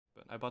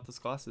I bought those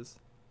glasses,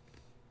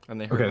 and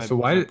they hurt Okay, my so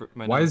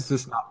my why is nose.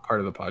 this not part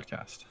of the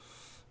podcast?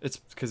 It's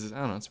because I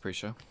don't know. It's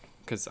pre-show.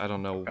 Because I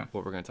don't know Okay.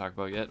 what we're going to talk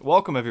about yet.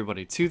 Welcome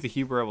everybody to the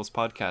Hebrew Rebels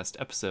podcast,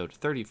 episode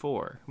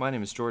 34. My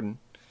name is Jordan,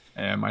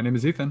 And my name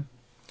is Ethan.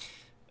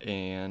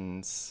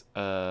 and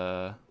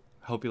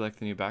hope you like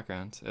the new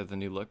background, the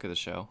new look of the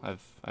show.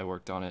 I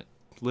worked on it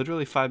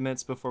literally 5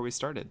 minutes before we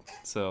started.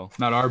 So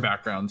Not our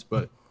backgrounds,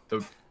 but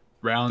the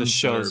rounds the that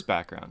show's are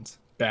background.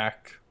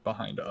 back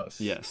behind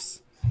us.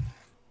 Yes.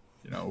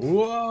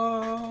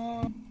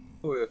 Whoa!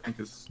 I think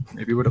is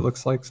maybe what it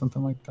looks like,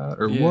 something like that.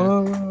 Or Yeah.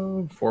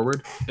 whoa,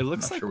 forward. It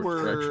looks not like sure which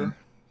we're direction.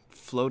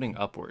 floating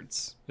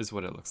upwards, is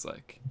what it looks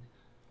like.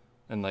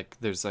 And like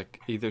there's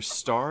like either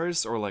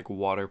stars or like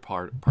water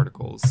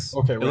particles.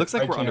 Okay, It wait, looks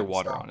like I we're can't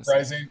underwater, stop honestly.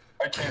 rising.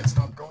 I can't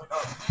stop going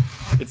up.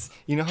 It's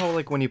how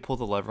like when you pull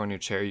the lever on your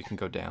chair, you can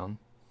go down.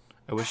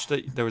 I wish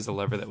that there was a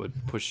lever that would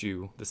push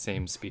you the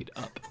same speed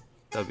up.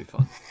 That would be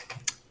fun.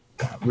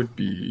 That would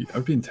be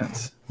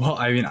intense. Well,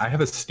 I mean, I have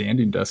a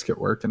standing desk at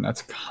work, and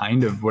that's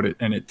kind of what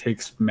it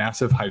takes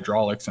massive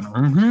hydraulics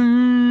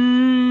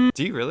and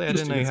Do you really? I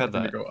just didn't to know you get had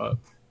something to that. go up.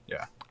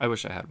 Yeah, I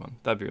wish I had one.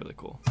 That'd be really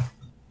cool.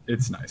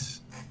 it's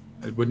nice.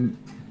 I wouldn't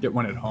get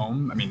one at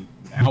home. I mean,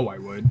 now I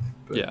would,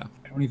 but Yeah.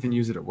 I don't even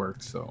use it at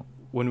work. So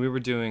When we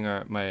were doing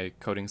my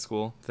coding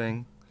school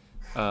thing,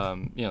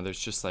 there's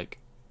just like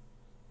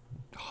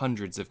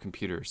hundreds of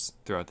computers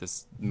throughout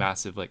this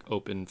massive like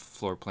open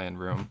floor plan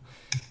room.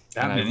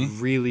 that And many. I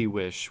really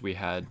wish we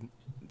had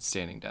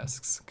standing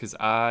desks because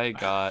I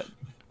got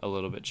a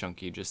little bit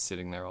chunky just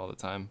sitting there all the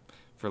time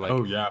for like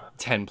Oh yeah,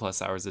 10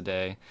 plus hours a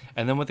day.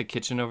 And then with the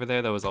kitchen over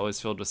there that was always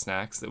filled with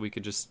snacks that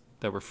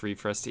were free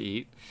for us to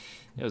eat.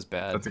 It was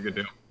bad. that's a good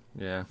deal.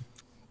 Yeah.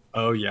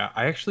 Oh yeah,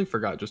 I actually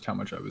forgot just how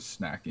much I was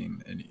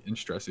snacking and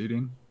stress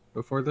eating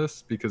before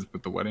this because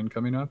with the wedding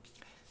coming up.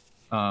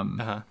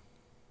 Uh-huh.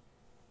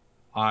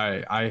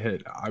 I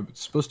was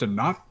supposed to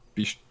not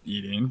be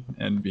eating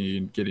and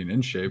be getting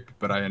in shape,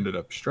 but I ended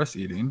up stress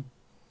eating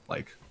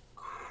like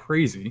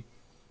crazy,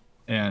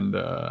 and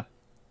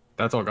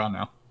that's all gone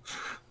now.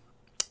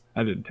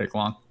 That didn't take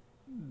long.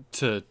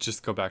 To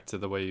just go back to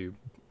the way you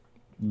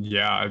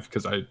Yeah,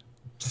 because I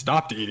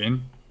stopped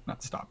eating,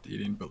 not stopped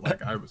eating, but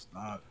like I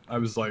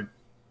was like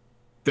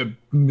the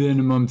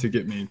minimum to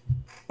get me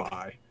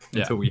by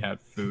Yeah. until we had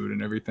food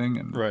and everything,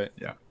 and Right.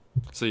 yeah,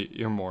 So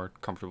you're more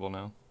comfortable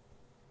now.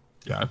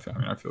 yeah,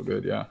 I feel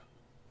good, yeah.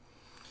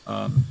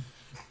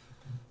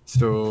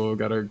 Still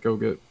gotta go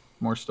get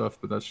more stuff,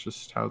 but that's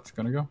just how it's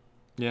gonna go.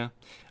 Yeah.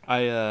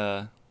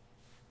 I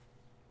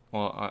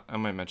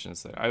might mention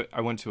this later.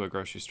 I went to a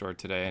grocery store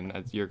today,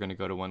 and you're going to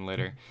go to one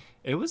later.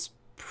 It was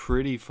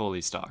pretty fully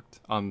stocked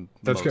on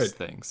That's most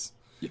good. things.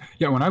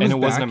 Yeah, when I And was it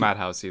wasn't a back,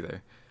 madhouse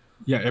either.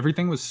 yeah,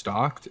 everything was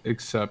stocked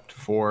except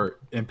for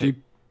empty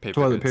Paper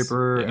toilet goods.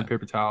 paper Yeah. and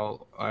paper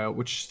towel aisle,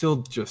 which still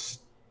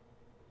just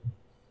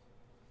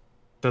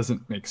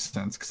doesn't make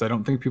sense because I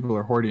don't think people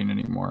are hoarding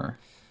anymore.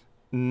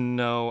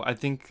 No, I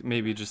think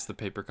maybe just the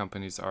paper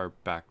companies are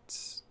backed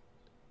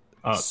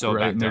so Right,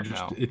 backed and they're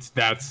up just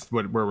now. that's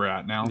where we're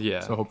at now.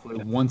 Yeah. So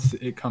hopefully once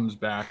it comes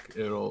back,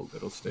 it'll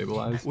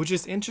stabilize. Which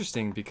is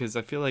interesting because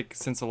I feel like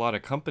since a lot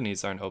of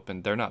companies aren't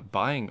open, they're not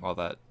buying all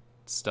that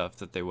stuff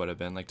that they would have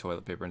been, like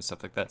toilet paper and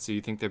stuff like that. So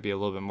you think there'd be a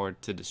little bit more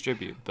to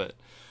distribute, but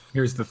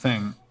Here's the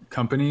thing: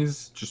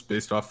 companies, just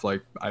based off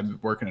like I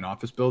work in an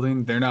office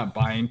building, they're not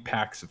buying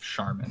packs of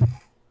Charmin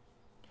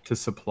to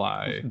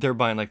supply. they're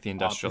buying like the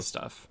industrial Office.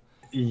 stuff.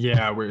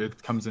 Yeah, where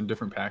it comes in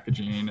different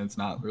packaging. It's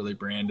not really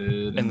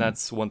branded. And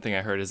that's one thing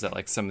I heard is that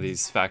like some of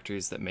these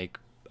factories that make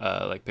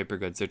like paper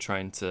goods, they're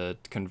trying to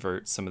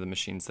convert some of the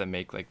machines that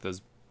make like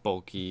those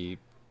bulky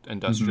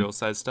industrial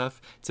size stuff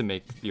to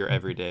make your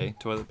everyday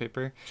toilet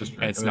paper. Just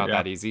And it's regular, not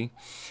yeah. that easy.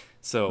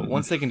 So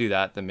once they can do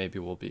that, then maybe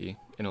we'll be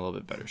in a little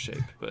bit better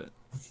shape. But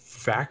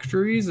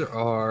Factories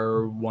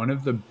are one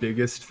of the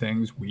biggest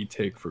things we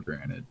take for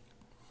granted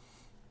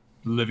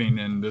living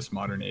in this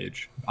modern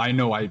age. I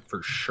know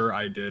for sure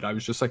I did. I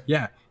was just like,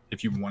 yeah,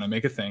 if you want to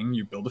make a thing,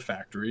 you build a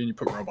factory and you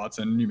put robots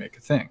in and you make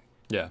a thing.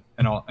 yeah,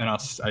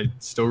 I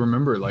still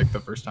remember like the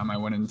first time I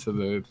went into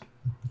the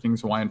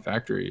King's Hawaiian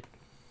factory,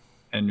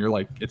 and you're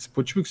like, it's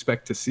what you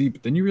expect to see,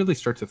 but then you really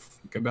start to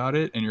think about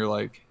it and you're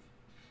like,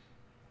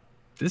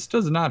 this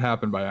does not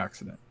happen by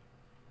accident.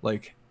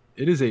 Like,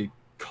 it is a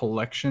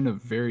collection of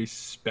very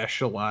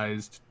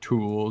specialized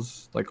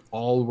tools, like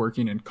all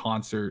working in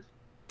concert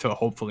to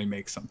hopefully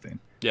make something.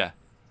 yeah,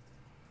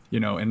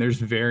 And there's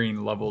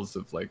varying levels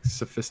of like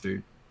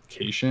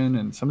sophistication,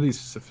 and some of these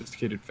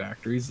sophisticated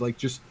factories, like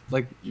just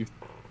like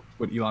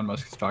what Elon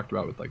Musk has talked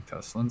about with like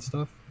Tesla and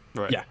stuff.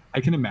 right. Yeah,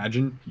 I can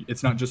imagine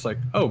it's not just like,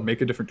 oh,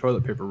 make a different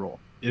toilet paper roll.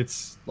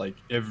 It's like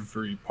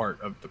every part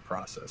of the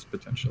process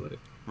potentially.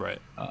 Right.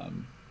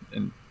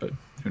 But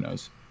who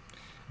knows?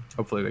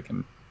 Hopefully they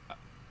can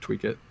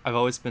tweak it. I've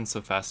always been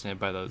so fascinated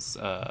by those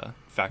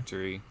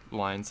factory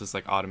lines, those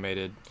like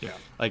automated, Yeah.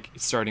 like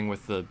starting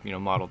with the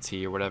Model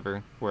T or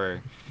whatever,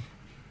 where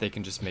they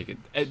can just make it.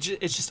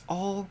 It's just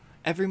all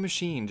every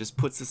machine just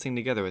puts this thing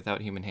together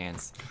without human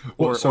hands,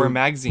 Well, or a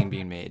magazine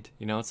being made.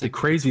 You know, it's the like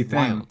crazy it's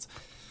thing, wild.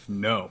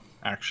 no,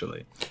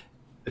 actually, A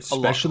lot.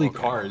 especially Okay.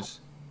 cars.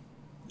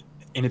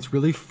 And it's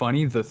really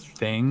funny the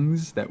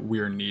things that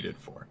we're needed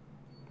for.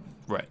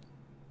 Right.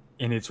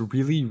 And it's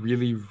really,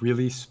 really,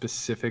 really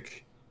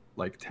specific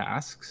like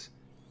tasks.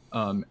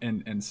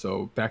 And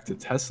so back to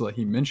Tesla,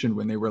 he mentioned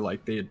when they were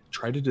like they had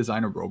tried to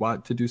design a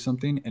robot to do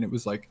something, and it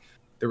was like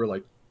there were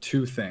like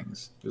two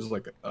things. There's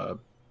like a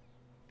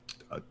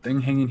thing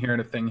hanging here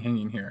and a thing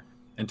hanging here.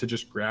 And to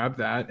just grab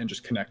that and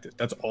just connect it.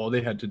 That's all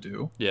they had to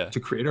do. Yeah. To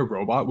create a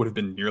robot would have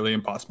been nearly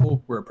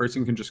impossible, where a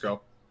person can just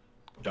go,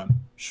 done.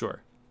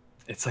 Sure.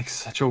 It's like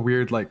such a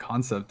weird like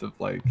concept of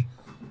like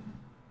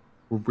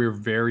we're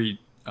very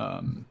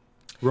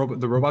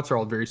the robots are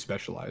all very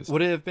specialized.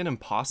 Would it have been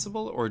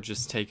impossible, or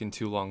just taken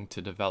too long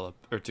to develop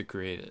or to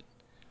create it?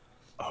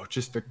 Oh,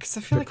 just Because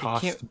I feel the like it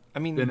cost. can't. I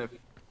mean,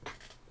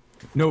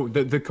 No,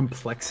 the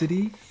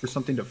complexity for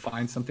something to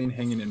find something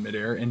hanging in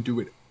midair and do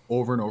it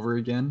over and over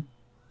again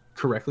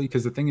correctly.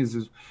 Because the thing is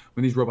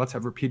when these robots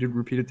have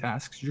repeated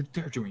tasks,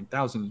 they're doing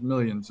thousands,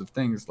 millions of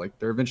things. Like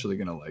they're eventually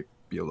gonna like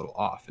be a little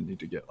off and need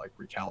to get like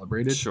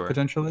recalibrated sure.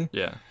 potentially.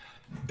 Yeah.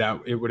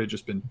 That it would have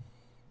just been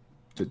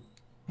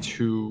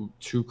too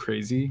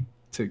crazy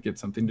to get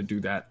something to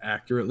do that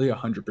accurately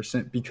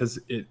 100% because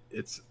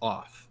it's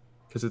off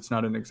because it's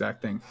not an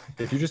exact thing.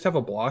 If you just have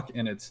a block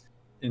and it's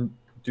in,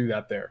 do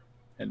that there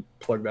and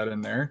plug that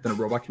in there, then a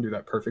robot can do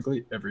that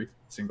perfectly every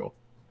single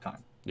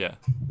time. Yeah.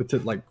 But to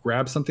like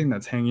grab something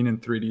that's hanging in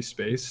 3D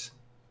space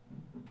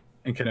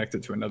and connect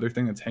it to another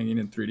thing that's hanging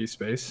in 3D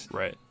space,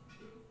 Right.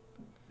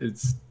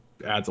 it's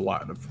adds a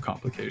lot of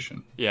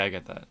complication. Yeah, I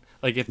get that.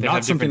 Like if they Not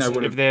have something different, I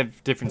would've- if they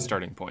have different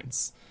starting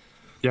points.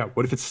 Yeah,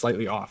 what if it's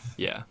slightly off?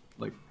 Yeah.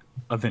 Like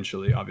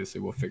eventually, obviously,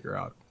 we'll figure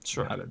out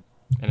Sure. how to.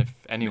 And if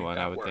anyone,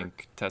 that I would work.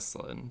 think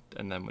Tesla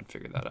and them would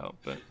figure that out.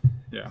 But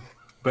Yeah.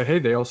 But hey,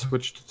 they all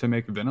switched to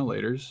make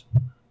ventilators.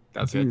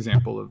 That's an Good.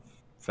 example of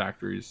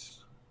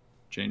factories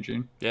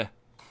changing. yeah.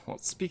 Well,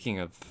 speaking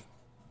of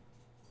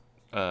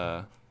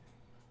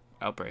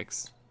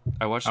outbreaks,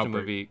 I watched a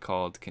Outbreak. movie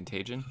called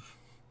Contagion.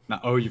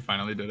 Oh, you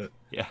finally did it.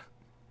 Yeah.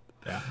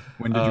 Yeah.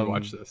 When did you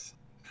watch this?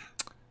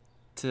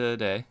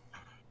 Today.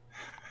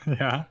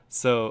 Yeah.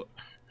 So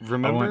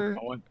remember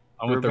I want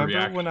the remember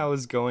reaction. when I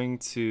was going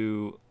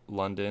to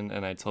London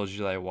and I told you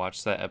that I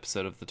watched that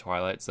episode of The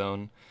Twilight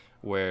Zone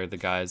where the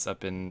guy's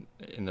up in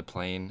the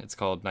plane. It's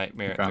called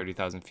Nightmare Okay. at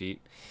 30,000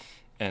 feet.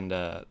 And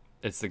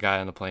it's the guy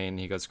on the plane.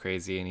 He goes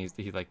crazy and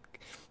he like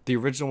the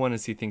original one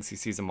is he thinks he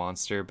sees a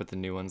monster, but the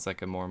new one's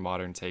like a more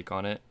modern take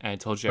on it. And I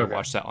told you Okay. I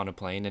watched that on a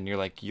plane and you're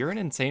like, you're an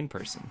insane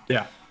person.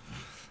 Yeah.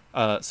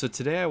 So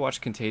today I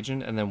watched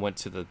Contagion and then went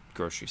to the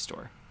grocery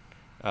store.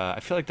 I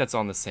feel like that's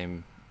on the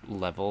same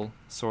level,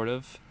 sort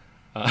of.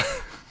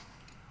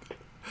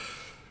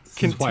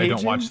 This is why I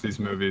don't watch these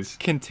movies.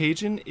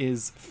 Contagion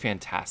is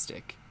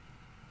fantastic.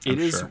 I'm It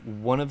is sure.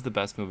 one of the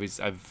best movies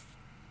I've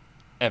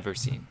ever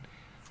seen.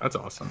 That's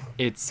awesome.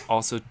 It's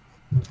also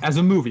As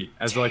a movie,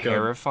 as like a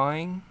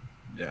terrifying.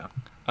 yeah.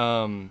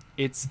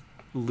 It's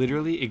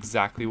literally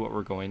exactly what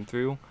we're going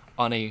through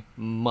on a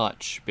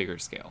much bigger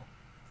scale.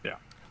 Yeah.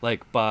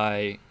 Like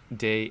by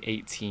day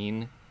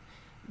 18,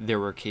 there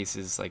were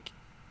cases like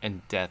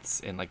and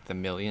deaths in like the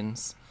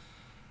millions.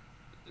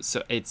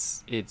 So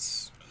it's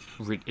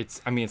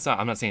I mean it's not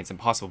I'm not saying it's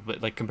impossible,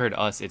 but like compared to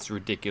us, it's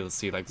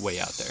ridiculously like way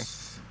out there.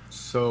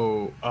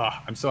 So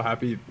I'm so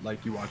happy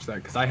like you watched that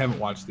because I haven't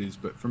watched these,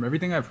 but from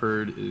everything I've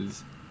heard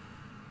is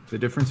the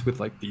difference with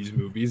like these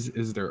movies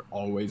is they're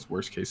always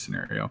worst case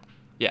scenario.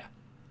 Yeah.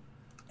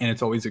 And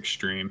it's always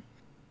extreme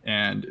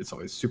and it's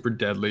always super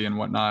deadly and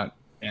whatnot.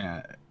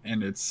 And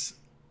it's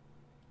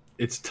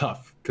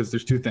tough because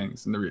there's two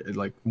things. And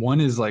like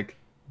one is like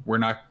we're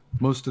not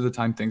most of the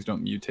time things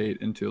don't mutate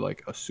into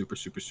like a super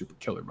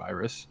killer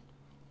virus.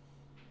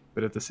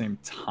 But at the same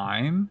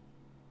time,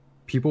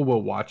 people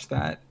will watch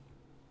that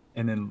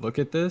and then look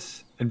at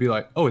this and be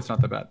like, "Oh, it's not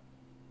that bad."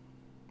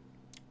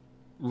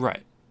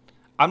 Right.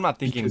 I'm not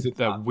thinking Because it's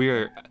that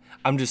not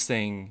I'm just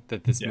saying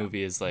that this Yeah.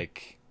 movie is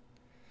like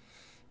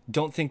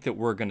don't think that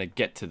we're going to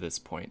get to this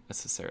point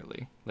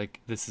necessarily.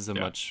 Like this is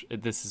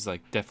this is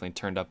like definitely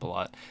turned up a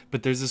lot.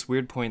 But there's this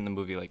weird point in the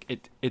movie like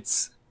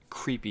it's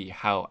creepy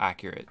how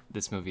accurate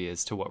this movie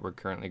is to what we're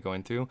currently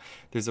going through.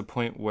 There's a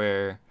point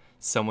where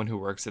someone who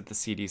works at the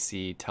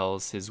CDC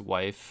tells his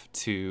wife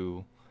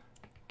to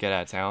get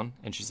out of town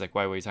and she's like,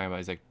 "Why? What are you talking about?"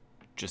 He's like,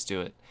 "Just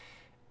do it."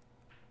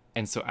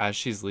 And so as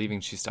she's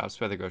leaving, she stops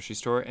by the grocery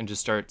store and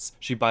just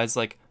she buys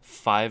like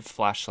 5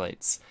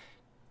 flashlights,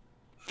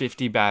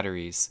 50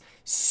 batteries,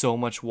 so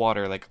much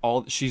water, like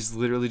she's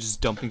literally just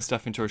dumping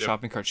stuff into her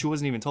shopping cart. She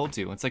wasn't even told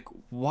to. It's like,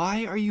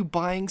 why are you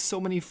buying so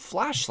many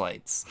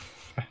flashlights?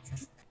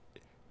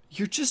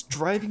 You're just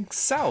driving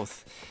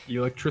south.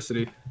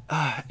 Electricity.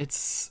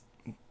 It's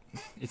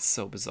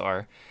so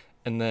bizarre.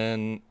 And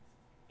then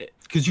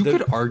Because you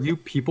could argue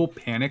people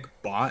panic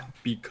bought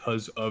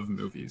because of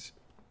movies.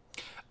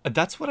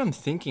 that's what I'm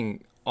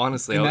thinking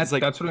Honestly, And I was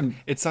like, that's what I'm.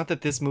 it's not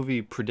that this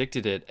movie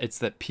predicted it. It's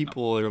that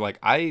people are like,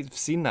 I've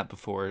seen that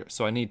before,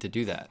 so I need to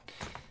do that.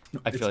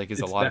 I feel like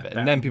is a It's lot of that it,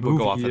 and then people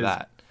go off movie of is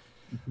that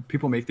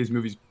people make these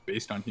movies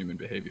based on human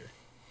behavior.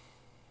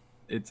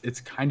 It's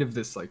kind of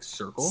this like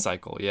circle,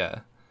 cycle.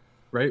 Yeah.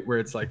 right? Where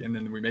it's like, and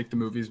then we make the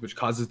movies, which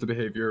causes the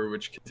behavior,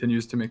 which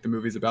continues to make the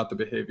movies about the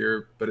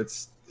behavior. But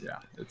it's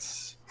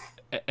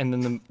And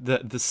then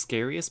the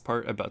scariest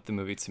part about the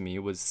movie to me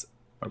was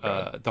oh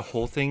god. the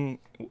whole thing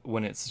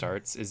when it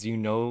starts is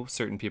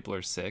certain people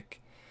are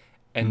sick,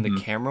 and the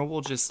Mm-hmm. camera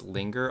will just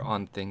linger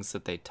on things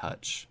that they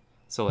touch.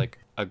 So like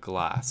a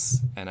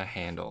glass and a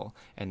handle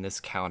and this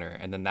counter,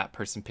 and then that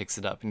person picks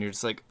it up, and you're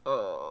just like,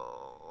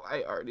 oh,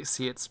 I already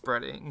see it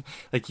spreading.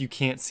 Like you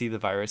can't see the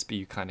virus, but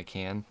you kind of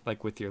can,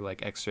 like with your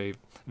like X-ray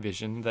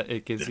vision that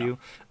it gives Yeah. you.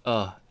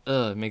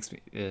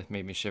 It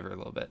made me shiver a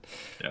little bit.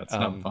 Yeah, it's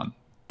not fun.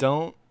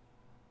 Don't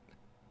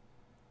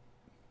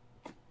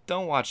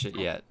watch it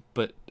yet,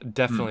 but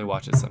definitely Mm.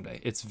 watch it someday.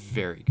 It's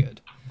very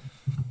good.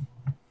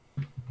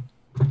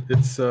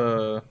 It's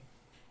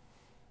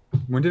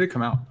when did it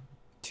come out?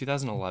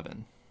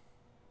 2011.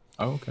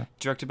 Oh, okay.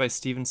 Directed by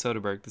Steven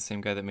Soderbergh, the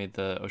same guy that made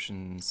the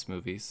Ocean's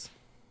movies.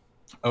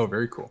 Oh,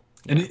 very cool.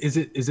 Yeah. And is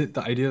it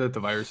the idea that the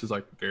virus is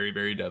like very,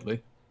 very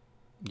deadly?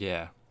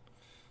 Yeah.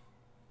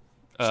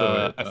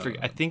 So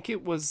I think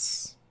it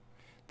was.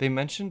 They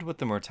mentioned what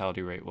the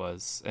mortality rate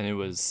was, and it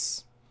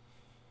was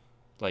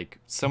like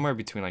somewhere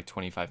between like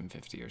 25 and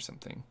 50 or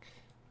something.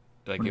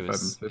 Like it 25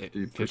 was and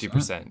 50%?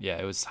 50%.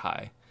 Yeah, it was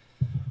high.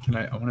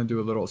 I want to do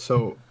a little.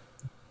 So,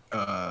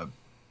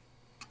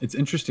 it's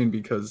interesting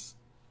because,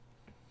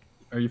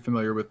 are you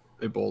familiar with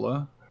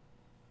Ebola?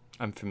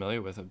 I'm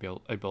familiar with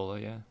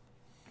Ebola. Yeah.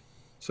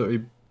 So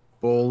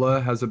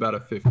Ebola has about a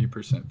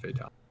 50%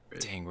 fatality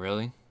rate. Dang,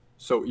 really?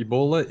 So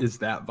Ebola is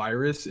that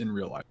virus in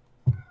real life.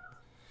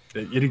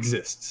 It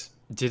exists.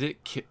 Did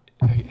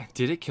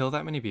it kill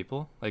that many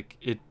people? Like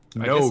it?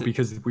 I No, guess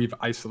because we've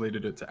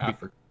isolated it to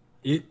Africa.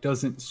 It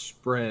doesn't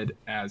spread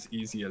as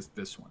easy as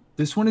this one.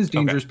 This one is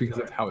dangerous because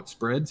of how it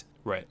spreads,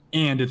 Right.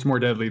 and it's more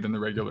deadly than the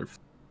regular.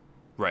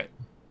 Right.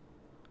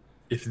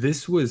 If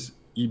this was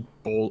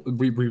Ebola,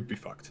 we'd be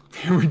fucked.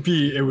 It would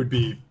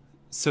be.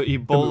 So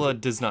Ebola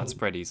does not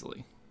spread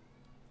easily.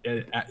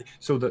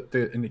 So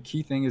the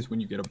key thing is when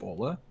you get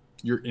Ebola,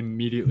 you're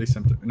immediately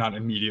not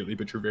immediately,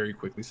 but you're very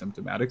quickly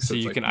symptomatic. So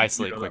you can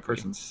isolate quickly. That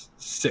person's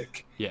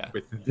sick. Yeah.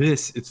 With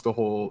this, it's the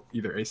whole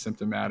either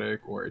asymptomatic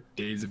or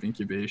days of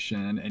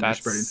incubation, and you're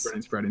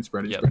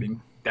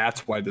spreading.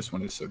 That's why this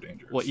one is so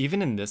dangerous. Well,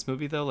 even in this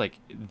movie though, like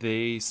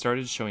they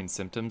started showing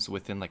symptoms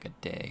within like a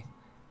day.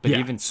 But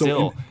even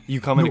still,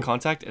 you come into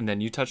contact and then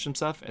you touch some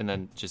stuff, and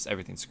then just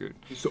everything's screwed.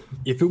 So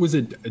if it was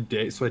a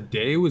day, so a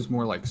day was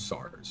more like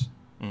SARS,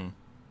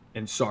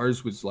 and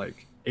SARS was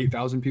like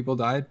 8,000 people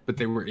died, but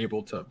they were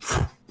able to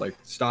like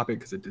stop it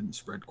because it didn't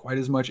spread quite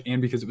as much,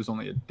 and because it was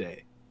only a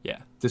day. Yeah.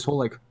 This whole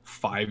like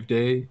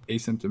 5-day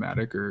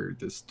asymptomatic, or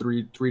this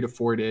 3 to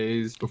 4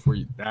 days before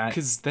that.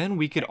 Because then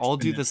we could all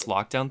do this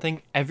lockdown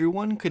thing.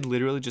 Everyone could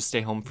literally just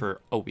stay home for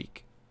a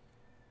week,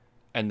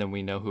 and then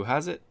we know who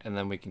has it, and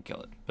then we can kill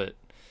it.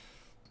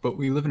 But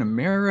we live in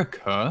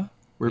America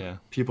where Yeah.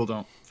 people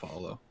don't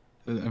follow.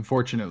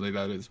 Unfortunately,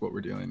 that is what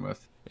we're dealing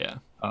with. Yeah.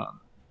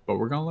 But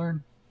we're gonna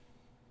learn.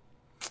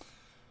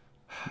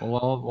 We'll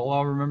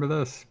all remember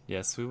this.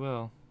 Yes, we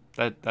will.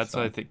 That's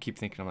what I keep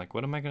thinking. I'm like,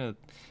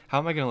 how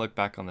am I gonna look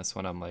back on this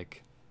when I'm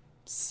like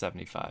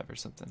 75 or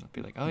something? I'll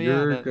be like, oh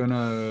yeah. You're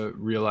gonna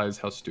realize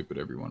how stupid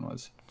everyone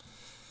was.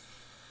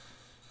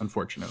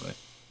 Unfortunately.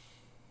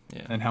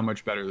 Yeah. And how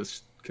much better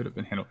this could have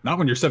been handled. Not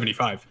when you're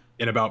 75.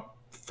 In about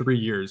 3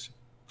 years,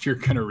 you're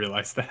gonna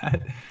realize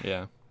that.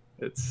 Yeah.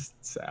 It's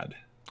sad.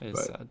 It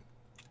is sad.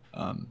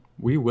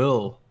 We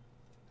will.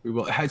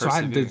 So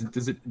Persevere.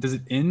 does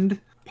it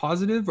end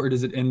positive, or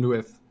does it end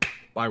with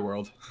bye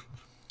world?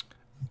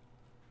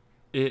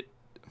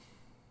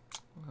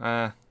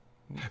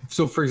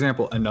 So for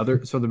example,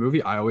 the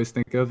movie I always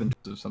think of in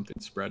terms of something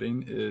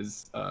spreading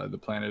is the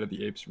Planet of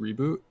the Apes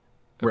reboot,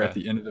 where at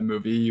the end of the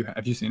movie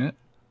have you seen it?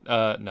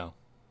 No.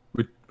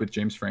 With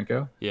James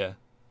Franco? Yeah.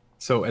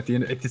 So at the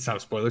end, it's not a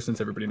spoiler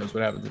since everybody knows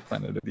what happens with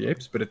Planet of the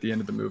Apes, but at the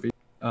end of the movie,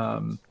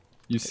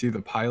 you see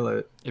the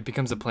pilot. It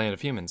becomes a planet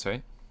of humans,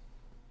 right?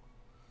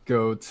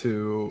 Go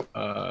to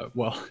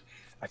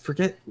I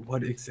forget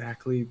what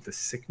exactly the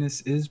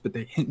sickness is, but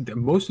they hint that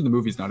most of the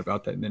movie's not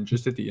about that, and then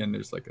just at the end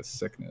there's like a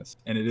sickness,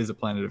 and it is a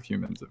planet of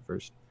humans at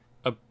first.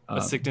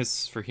 A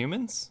sickness for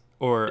humans,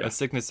 or a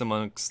sickness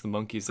amongst the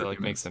monkeys that like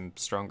humans. makes them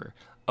stronger.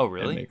 Oh,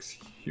 really? It makes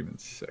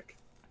humans sick.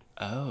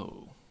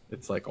 Oh.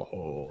 It's like a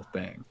whole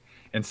thing.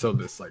 And so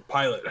this like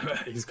pilot,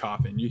 he's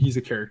coughing. He's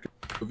a character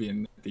in the movie,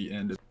 and at the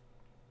end,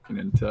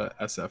 into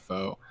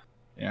SFO,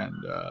 and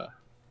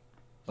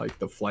like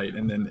the flight,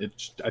 and then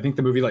I think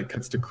the movie like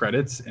cuts to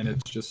credits, and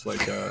it's just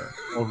like a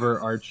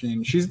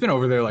overarching. She's been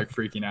over there like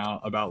freaking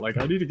out about like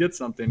I need to get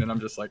something, and I'm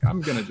just like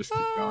I'm gonna just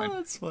keep going.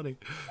 That's funny.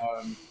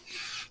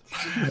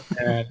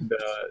 And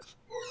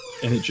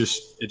it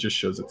just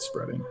shows it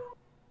spreading.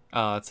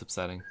 Oh, that's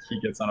upsetting. He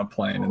gets on a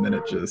plane, and then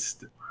it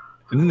just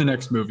And then the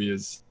next movie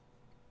is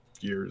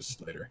years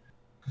later.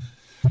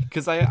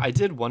 Because I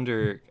did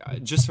wonder,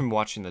 just from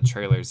watching the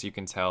trailers, you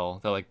can tell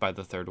that like by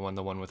the third one,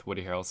 the one with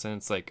Woody Harrelson,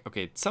 it's like,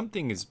 okay,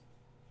 something is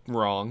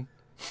wrong.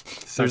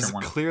 There's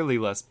One. clearly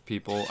less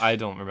people. I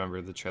don't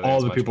remember the trailer.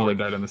 All the people that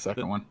died in the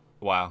second one.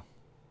 Wow.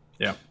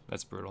 Yeah.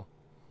 That's brutal.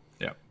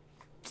 Yeah.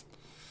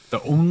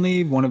 The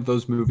only one of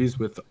those movies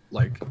with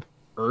like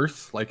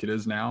Earth, like it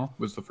is now,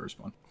 was the first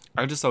one.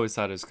 I just always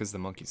thought it was because the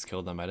monkeys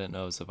killed them. I didn't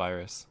know it was a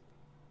virus.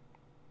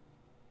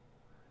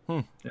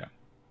 Yeah.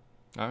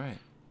 All right.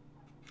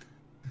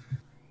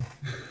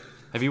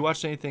 Have you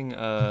watched anything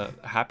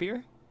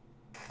happier?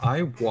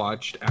 I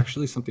watched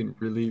actually something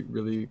really,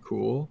 really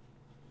cool.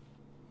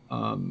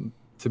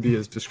 To be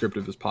as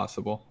descriptive as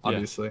possible,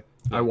 obviously.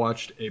 Yeah. I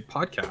watched a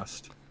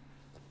podcast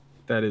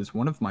that is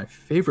one of my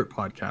favorite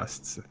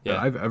podcasts that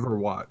I've ever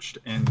watched,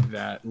 and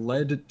that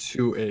led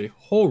to a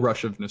whole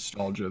rush of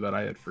nostalgia that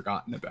I had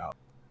forgotten about.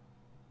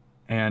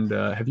 And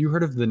have you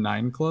heard of the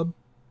 9 Club?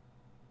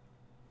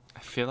 I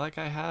feel like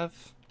I have.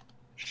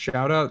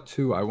 Shout out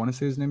to, I want to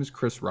say his name is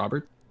Chris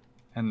Robert,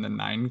 and the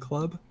 9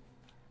 Club.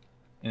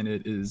 And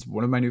it is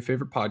one of my new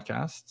favorite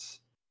podcasts.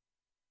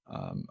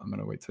 I'm going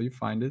to wait till you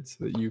find it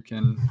so that you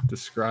can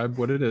describe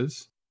what it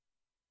is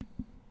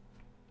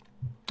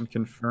and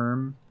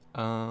confirm.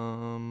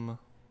 I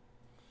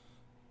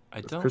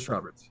don't. Chris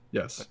Roberts.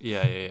 Yes.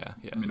 Yeah.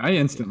 I mean, I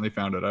instantly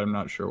found it. I'm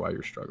not sure why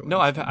you're struggling. No,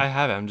 I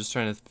have it. I'm just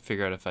trying to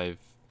figure out if I've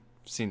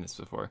seen this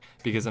before,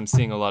 because I'm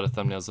seeing a lot of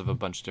thumbnails of a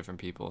bunch of different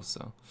people.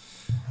 So,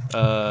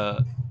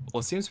 well,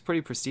 it seems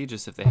pretty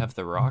prestigious if they have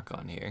The Rock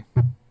on here.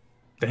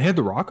 They had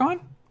The Rock on?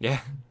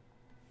 Yeah.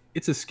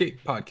 It's a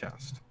skate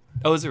podcast.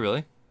 Oh, is it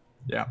really?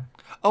 Yeah.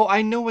 Oh,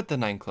 I know what the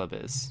 9 Club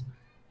is.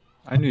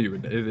 I knew you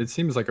would. It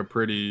seems like a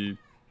pretty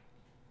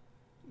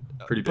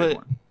big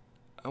one.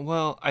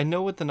 Well, I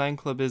know what the 9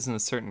 Club is in a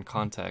certain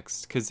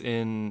context, because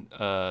in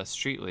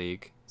Street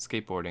League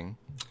skateboarding.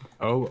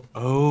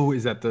 Oh,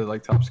 is that the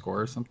like top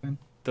score or something?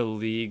 The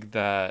league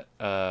that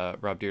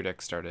Rob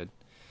Dyrdek started.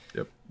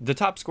 Yep. The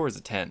top score is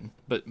a 10,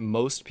 but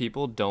most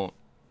people don't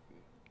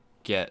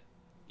get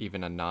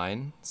even a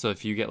 9. So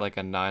if you get like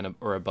a 9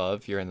 or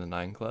above, you're in the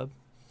 9 Club.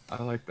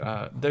 I like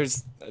that.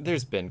 There's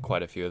been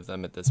quite a few of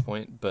them at this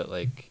point, but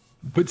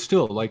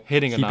still, like,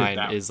 hitting a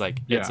 9 is like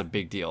it's a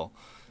big deal.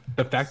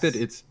 The fact that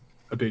it's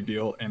a big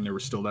deal and there were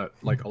still that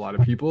like a lot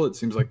of people, it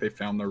seems like they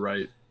found the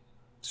right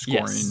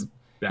scoring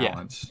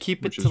balance. Yeah.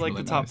 Keep it to like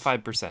really the top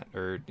 5%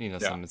 or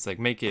something. It's like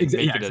make it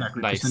a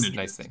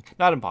nice thing.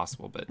 Not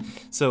impossible, but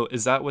so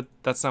is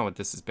that's not what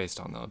this is based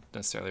on though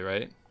necessarily,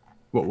 right?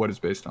 What is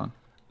based on?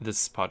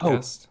 This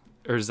podcast?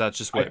 Or is that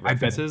just what it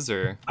references?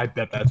 I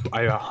bet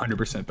I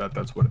 100% bet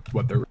that's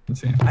what they're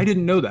referencing. I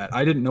didn't know that.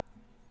 I didn't know.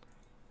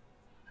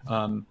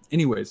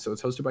 Anyways, so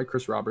it's hosted by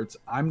Chris Roberts.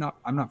 I'm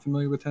not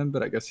familiar with him,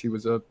 but I guess he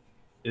was a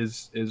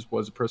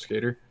pro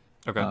skater.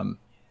 Okay.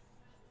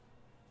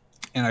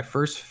 And I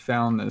first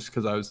found this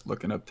because I was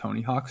looking up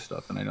Tony Hawk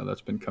stuff, and I know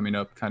that's been coming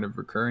up kind of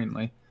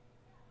recurringly.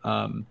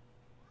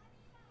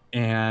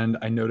 And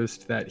I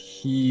noticed that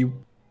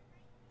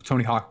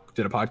Tony Hawk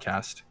did a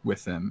podcast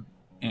with him,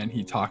 and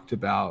he talked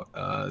about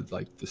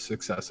like the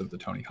success of the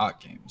Tony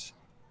Hawk games.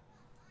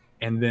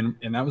 And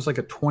that was like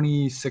a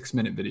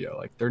 26-minute video,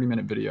 like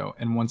 30-minute video.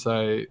 And once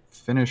I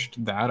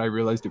finished that, I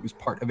realized it was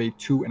part of a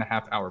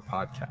 2.5-hour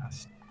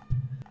podcast.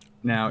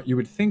 Now, you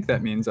would think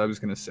that means I was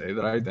going to say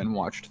that I then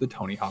watched the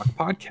Tony Hawk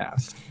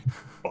podcast,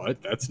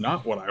 but that's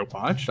not what I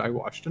watched. I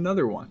watched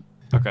another one.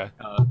 Okay.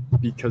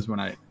 Because when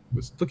I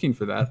was looking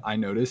for that, I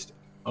noticed,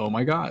 oh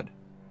my God,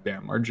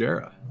 Bam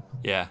Margera.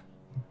 Yeah.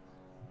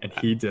 And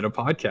he did a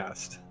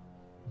podcast.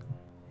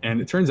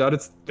 And it turns out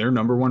it's their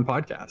number one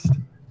podcast.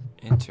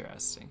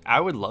 Interesting. I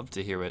would love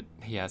to hear what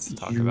he has to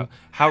talk about.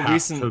 How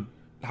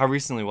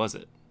recently was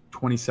it?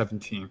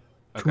 2017.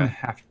 Okay.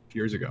 2.5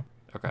 years ago.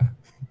 Okay.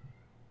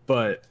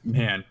 But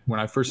man, when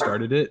I first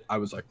started it, I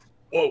was like,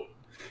 whoa,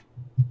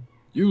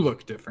 you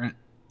look different.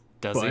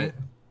 Does he?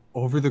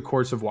 Over the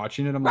course of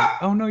watching it, I'm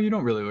like, oh no, you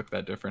don't really look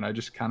that different. I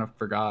just kind of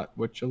forgot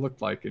what you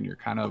looked like, and you're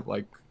kind of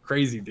like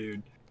crazy,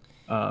 dude.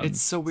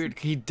 It's so weird.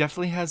 He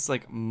definitely has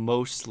like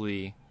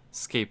mostly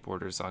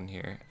skateboarders on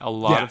here. A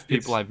lot of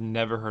people I've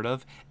never heard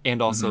of,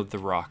 and also The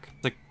Rock.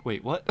 Like,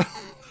 wait, what?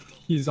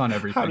 He's on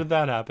everything. How did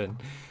that happen?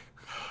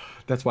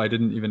 That's why I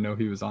didn't even know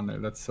he was on there.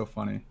 That's so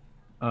funny.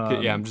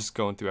 Yeah, I'm just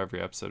going through every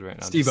episode right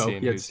now. Steve-O.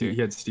 He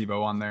had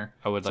Steve-O on there.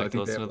 I would like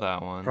to listen to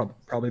that one.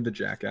 Probably the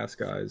Jackass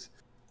guys.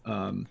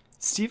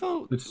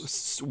 Steve-O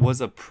was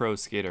a pro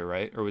skater,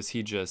 right? Or was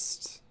he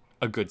just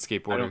a good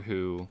skateboarder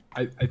who...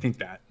 I think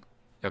that.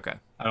 Okay.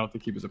 I don't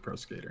think he was a pro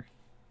skater.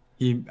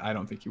 I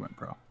don't think he went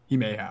pro. He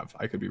may have.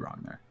 I could be wrong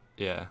there.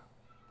 Yeah.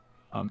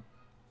 Some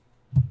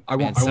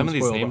of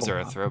these names are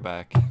a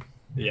throwback.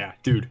 Yeah,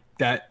 dude.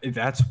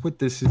 That's what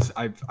this is.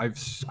 I've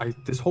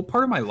this whole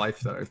part of my life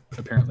that I've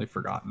apparently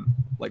forgotten,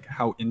 like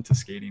how into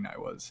skating I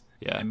was.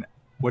 Yeah. And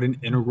what an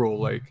integral,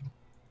 like,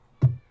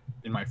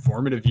 in my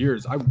formative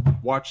years, I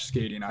watched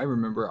skating. I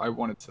remember I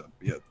wanted to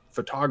be a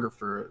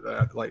photographer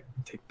that like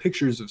take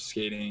pictures of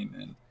skating,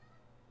 and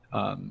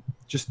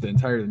just the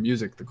entirety of the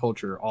music, the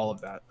culture, all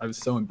of that. I was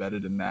so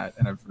embedded in that,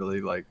 and I've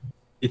really like,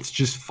 it's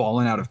just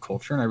fallen out of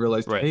culture, and I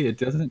realized, Right. hey, it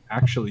doesn't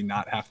actually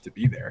not have to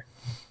be there.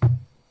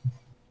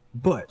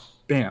 But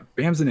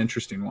Bam's an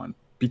interesting one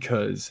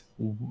because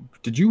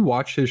did you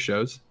watch his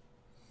shows?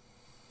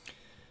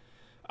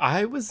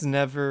 I was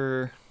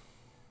never.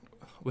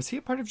 Was he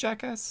a part of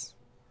Jackass?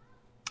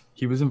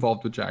 He was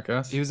involved with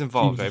Jackass. He was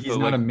involved, right? He's But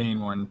not like, a main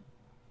one.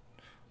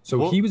 So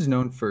what? he was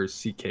known for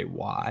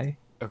CKY,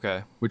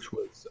 Okay. which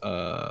was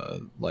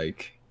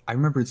like I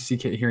remember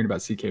hearing about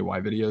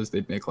CKY videos.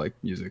 They'd make like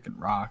music and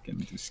rock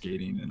and do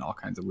skating and all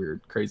kinds of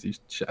weird, crazy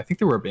shit. I think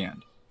they were a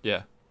band.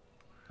 Yeah.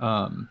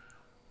 Um,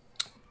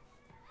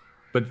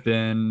 but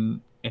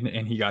then and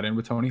he got in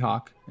with Tony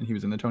Hawk, and he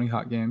was in the Tony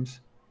Hawk games.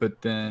 But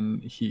then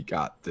he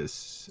got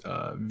this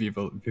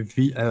Viva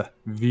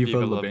Viva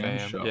La La Bam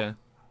Bam. show Yeah.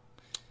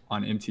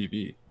 on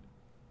MTV,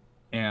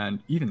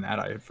 and even that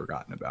I had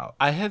forgotten about.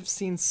 I have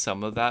seen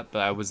some of that, but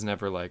I was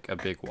never like a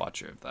big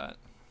watcher of that.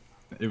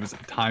 It was a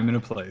time and a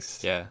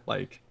place. Yeah.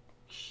 Like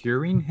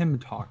hearing him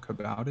talk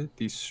about it,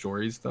 these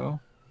stories though,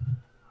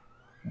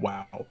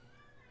 wow.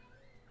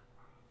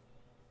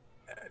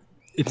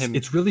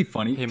 It's really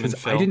funny because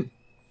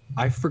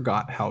I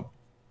forgot how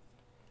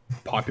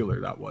popular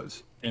that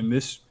was. And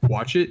this,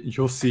 watch it,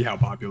 you'll see how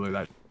popular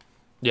that.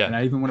 Yeah. And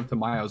I even went up to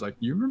Maya. I was like,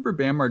 "You remember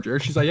Bam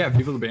Margera?" She's like, "Yeah,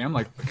 Viva La Bam."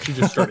 Like, she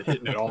just started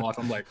hitting it all off.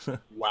 I'm like,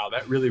 "Wow,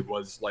 that really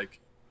was like,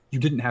 you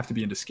didn't have to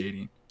be into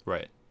skating.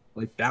 Right.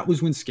 Like that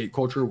was when skate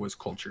culture was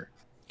culture.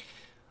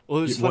 Well,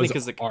 it was funny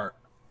because like art.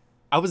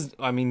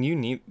 I mean, you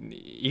need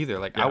either.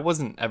 Like, Yeah. I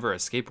wasn't ever a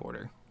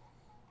skateboarder,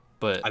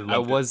 but I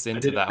loved was it. I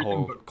into did that everything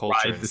whole but culture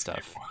ride and the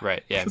stuff. skateboard.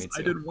 Right. Yeah, me I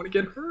too. didn't want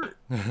to get hurt.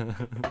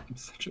 I'm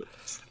such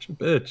a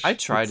bitch. I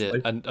tried It's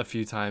it like, a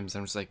few times.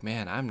 I'm just like,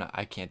 man,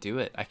 I can't do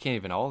it. I can't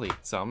even ollie.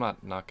 So I'm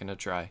not gonna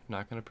try.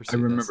 Not gonna pursue. I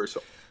remember this.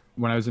 so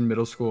when I was in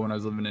middle school, when I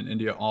was living in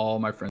India, all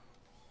my friends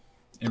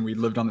and we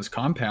lived on this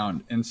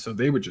compound, and so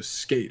they would just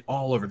skate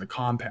all over the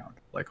compound.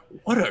 Like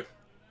what a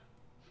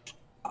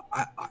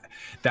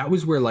that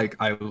was where like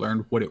I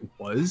learned what it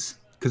was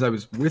because I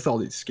was with all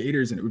these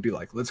skaters and it would be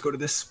like, let's go to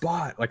this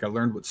spot. Like I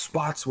learned what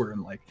spots were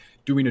and like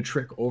doing a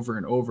trick over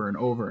and over and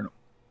over and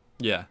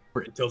Yeah.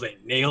 over until they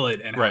nail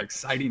it and how Right.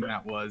 exciting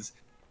that was.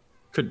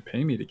 Couldn't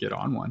pay me to get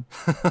on one.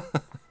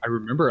 I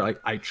remember like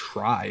I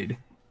tried,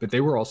 but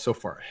they were all so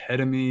far ahead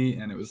of me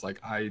and it was like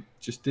I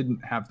just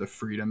didn't have the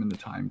freedom and the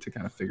time to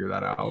kind of figure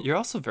that out. You're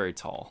also very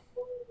tall.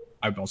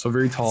 I'm also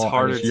very tall. It's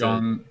harder I was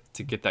young.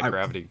 to get that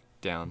gravity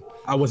down.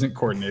 I wasn't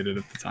coordinated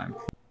at the time.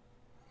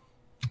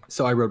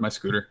 So I rode my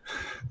scooter.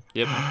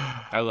 Yep.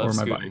 I love or my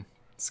scooting. bike.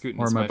 Scooting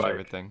Or is my my bike.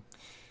 favorite thing.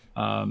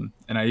 And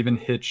I even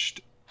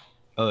hitched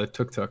a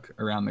tuk-tuk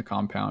around the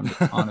compound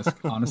on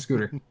a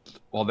scooter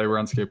while they were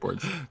on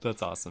skateboards.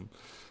 That's awesome.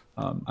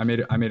 I made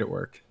it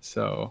work.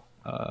 So,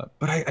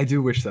 but I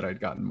do wish that I'd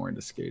gotten more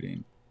into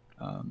skating.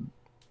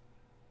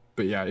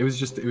 But yeah, it was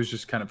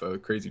just kind of a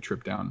crazy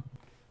trip down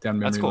memory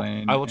That's cool.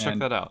 lane. I will check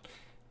that out.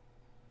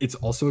 It's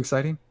also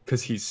exciting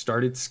because he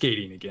started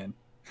skating again.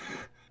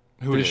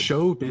 Who The did?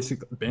 show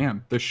basically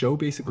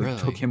Really?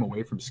 took him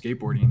away from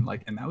skateboarding.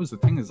 Like, and that was the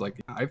thing is like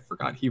I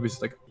forgot he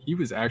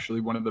was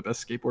actually one of the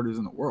best skateboarders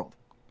in the world.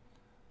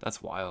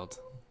 That's wild.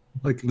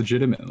 Like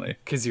legitimately.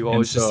 Because you And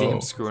always just see him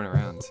so- screwing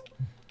around.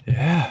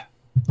 Yeah.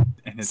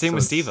 And it's, Same so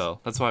with it's- Steve-O.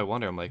 That's why I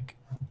wonder. I'm like,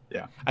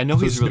 Yeah. I know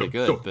So he's really no,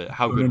 good, but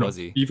how good was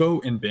he?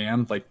 Evo and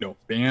Bam, like no,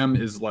 Bam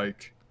is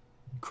like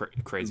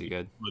Crazy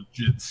good.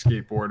 legit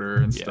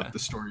skateboarder and Yeah. stuff. The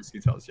stories he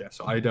tells, yeah.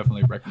 So I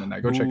definitely recommend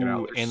that. Go check it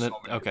out. Ooh, There's and so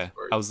many good okay,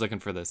 stories. I was looking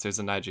for this. There's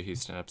a Nigel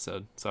Houston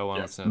episode, so I want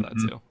to listen to that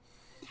Mhm. too.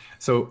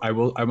 So I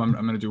will. I'm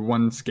going to do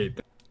one skate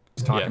that I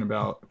was talking Yeah.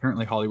 about.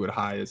 Apparently, Hollywood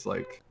High is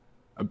like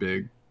a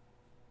big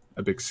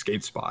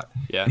skate spot.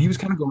 Yeah. And he was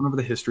kind of going over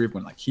the history of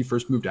when like he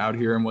first moved out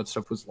here and what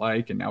stuff was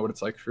like, and now what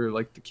it's like for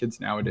like the kids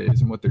nowadays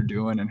and what they're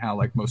doing, and how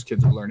like most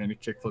kids are learning to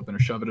kickflip and a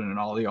shove it in an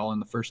ollie all in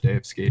the first day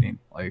of skating.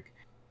 Like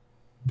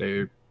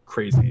they're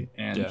crazy.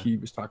 And Yeah. he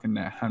was talking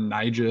about how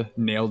Nija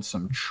nailed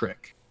some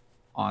trick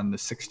on the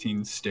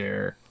 16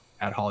 stair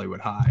at Hollywood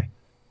High.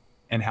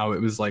 And how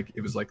it was like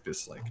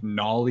this like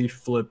nollie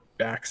flip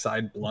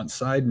backside blunt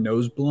side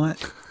nose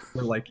blunt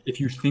where like if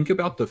you think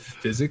about the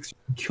physics,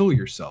 you kill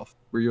yourself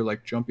where you're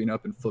like jumping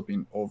up and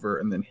flipping over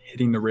and then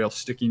hitting the rail,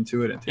 sticking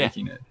to it and Yeah.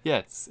 taking it. Yeah,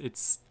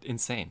 it's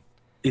insane.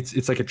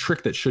 It's like a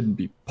trick that shouldn't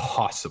be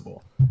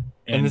possible.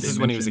 And this they is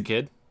when he was a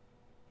mentioned- kid.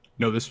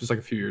 No, this was like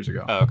a few years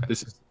ago. Oh, okay.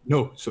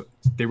 So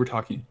they were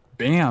talking.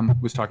 Bam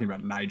was talking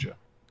about Nija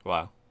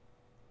Wow.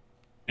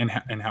 and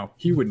how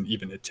he wouldn't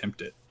even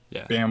attempt it.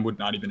 Yeah. Bam would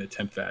not even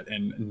attempt that,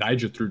 and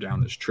Nija threw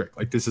down this trick.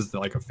 Like this is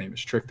like a famous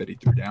trick that he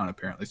threw down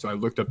apparently. So I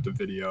looked up the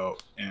video,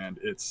 and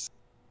it's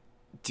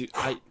Dude,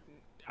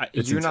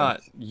 It's you're intense.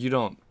 not. You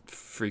don't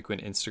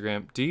frequent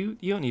Instagram. Do you?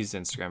 You don't use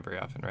Instagram very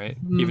often, right?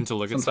 Mm, Even to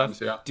look at sometimes,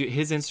 stuff. yeah. Dude,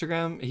 his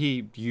Instagram,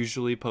 he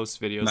usually posts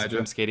videos of Nigel.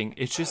 him skating.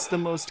 It's just the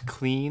most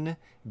clean,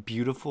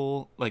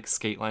 beautiful like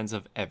skate lines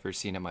I've ever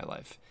seen in my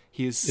life.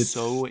 He is It's-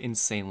 so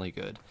insanely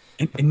good.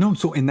 and no.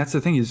 So and that's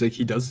the thing is like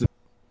he does.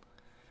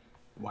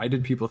 Why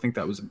did people think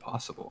that was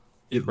impossible?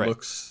 it Right.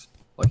 looks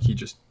like he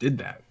just did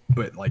that.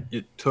 But like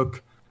it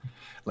took,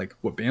 like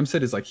what Bam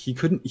said is like he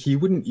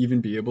wouldn't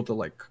even be able to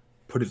like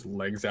put his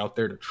legs out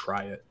there to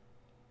try it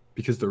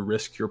because the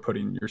risk you're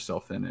putting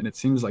yourself in. And it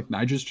seems like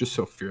Nigel's just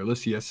so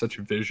fearless. He has such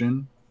a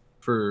vision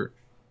for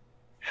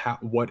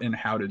what and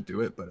how to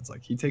do it. But it's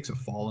like he takes a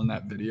fall in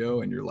that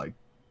video, and you're like,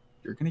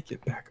 you're gonna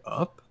get back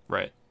up,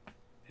 Right.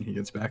 and he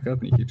gets back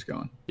up and he keeps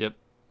going. Yep.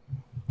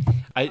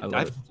 I love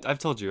I've it. I've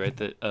told you, right,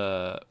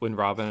 that when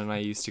Robin and I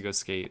used to go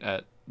skate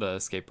at the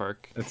skate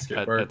park At skate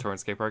at park.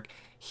 Torrance Skate Park,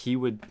 he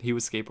was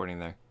skateboarding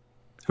there.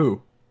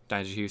 Who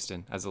Nigel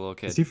Houston as a little is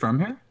kid. he from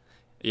here?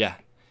 Yeah.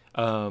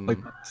 Like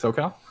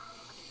SoCal?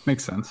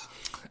 Makes sense.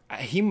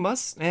 He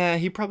must.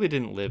 He probably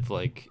didn't live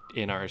like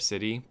in our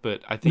city,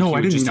 but I think No, he I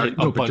would didn't just mean hit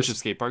our- no, a but bunch just of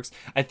skate parks.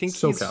 I think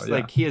he's SoCal, yeah.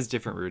 like he has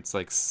different roots,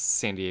 like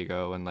San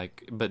Diego and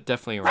like, but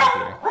definitely around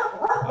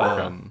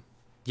here.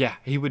 Yeah,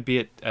 he would be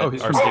at Oh,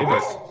 he's our from skate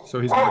Davis, park.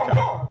 so he's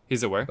NorCal.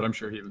 He's aware. But I'm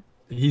sure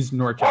he's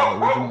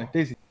NorCal originally.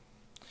 Daisy,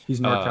 he's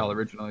NorCal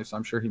originally, so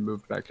I'm sure he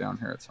moved back down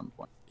here at some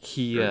point.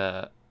 He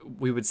Sure.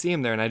 we would see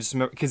him there, and I just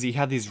remember because he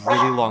had these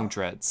really long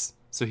dreads,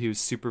 so he was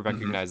super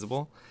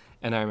recognizable.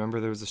 And I remember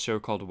there was a show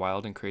called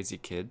Wild and Crazy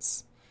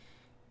Kids,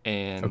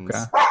 and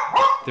Okay.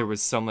 there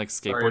was some like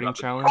Sorry skateboarding about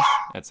the challenge.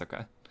 It's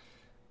okay.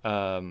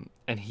 And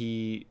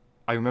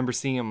I remember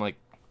seeing him like,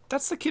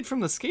 that's the kid from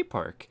the skate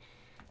park.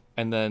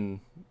 And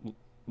then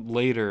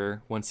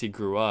later, once he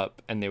grew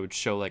up, and they would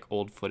show like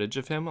old footage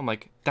of him, I'm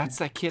like, that's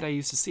that kid I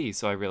used to see.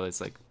 So I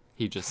realized like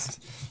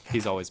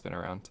he's always been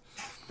around.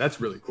 That's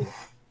really cool.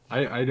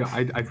 I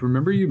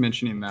remember you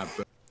mentioning that,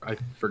 but I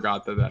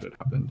forgot that had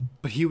happened.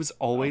 But he was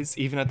always,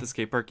 even at the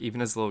skate park,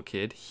 even as a little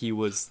kid, he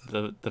was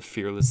the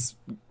fearless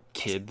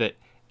kid that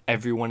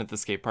everyone at the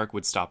skate park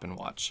would stop and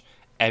watch.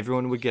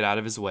 Everyone would get out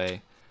of his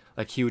way.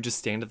 Like he would just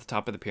stand at the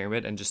top of the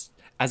pyramid and just,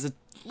 as a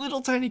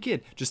little tiny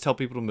kid, just tell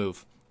people to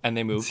move. And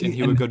they moved, See, and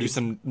he would and go do it's-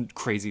 some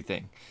crazy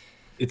thing.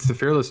 It's the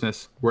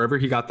fearlessness. Wherever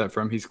he got that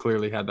from, he's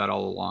clearly had that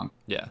all along.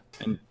 Yeah.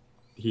 And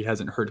he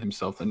hasn't hurt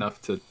himself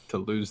enough to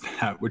lose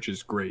that, which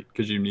is great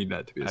because you need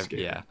that to be a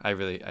skater. Yeah, I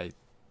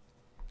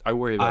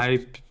worry about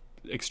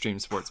extreme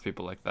sports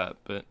people like that,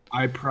 but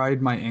I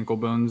pride my ankle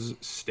bones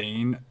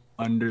staying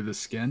under the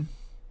skin.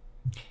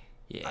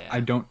 yeah. I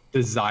don't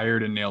desire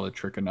to nail a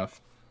trick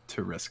enough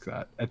to risk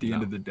that at the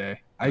end of the day.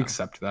 I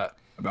accept that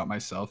about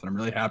myself, and I'm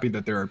really happy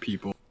that there are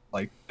people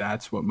like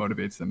that's what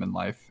motivates them in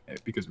life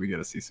because we get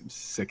to see some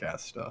sick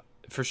ass stuff.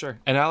 For sure.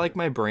 And I like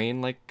my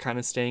brain like kind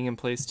of staying in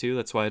place too.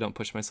 That's why I don't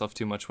push myself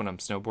too much when I'm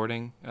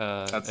snowboarding.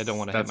 I don't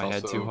want to hit my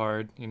head too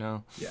hard, you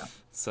know? Yeah.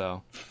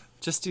 So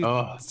just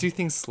do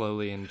things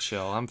slowly and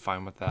chill. I'm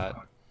fine with that.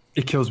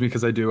 It kills me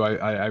because I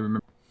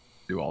remember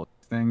do all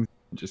these things,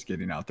 just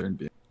getting out there and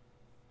being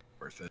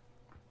worth it.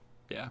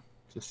 Yeah.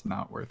 Just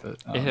not worth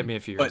it. It hit me a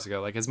few years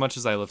ago. Like as much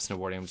as I love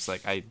snowboarding, I'm just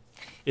like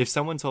if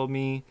someone told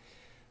me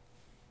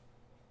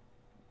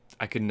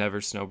I could never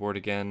snowboard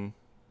again,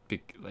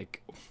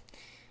 like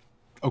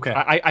okay,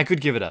 I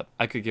could give it up.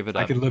 I could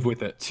live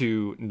with it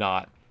to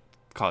not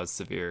cause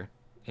severe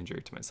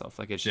injury to myself.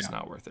 Like it's just Yeah.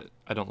 not worth it.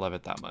 I don't love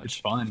it that It's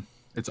much. fun.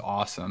 It's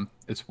awesome.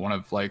 It's one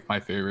of like my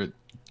favorite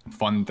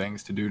fun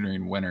things to do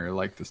during winter,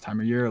 like this time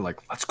of year. Like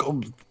let's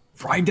go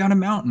ride down a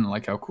mountain.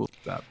 Like how cool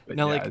is that? But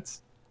Now, yeah, like,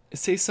 it's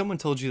Say someone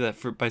told you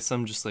that by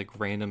some just like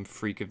random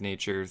freak of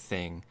nature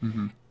thing,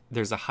 Mm-hmm.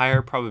 there's a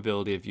higher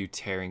probability of you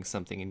tearing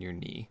something in your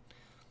knee.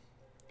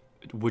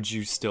 Would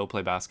you still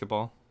play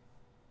basketball?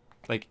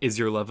 Like, is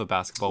your love of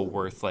basketball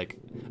worth like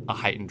a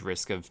heightened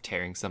risk of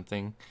tearing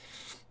something?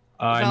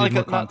 I need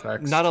more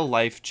context. Not a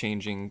life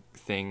changing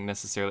thing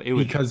necessarily. It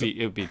would Because- it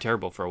would be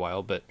terrible for a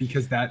while, but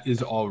because that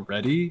is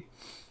already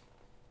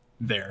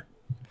there.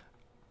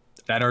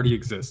 That already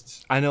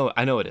exists. I know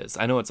it is.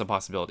 I know it's a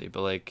possibility,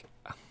 but like,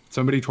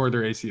 Somebody tore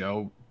their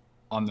ACL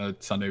on the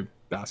Sunday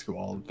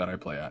basketball that I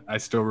play at. I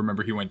still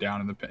remember he went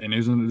down in the and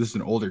this is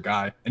an older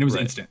guy, and it was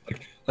Right. instant.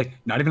 Like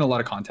not even a lot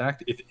of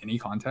contact, if any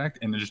contact,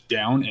 and then just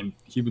down, and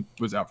he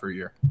was out for a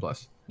year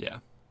plus. yeah.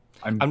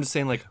 I'm I'm just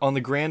saying, like, on the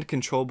grand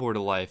control board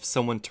of life,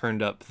 someone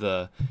turned up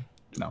the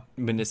no.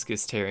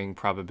 meniscus tearing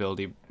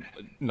probability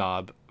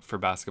knob for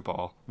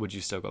basketball. Would you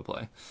still go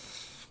play?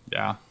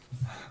 Yeah.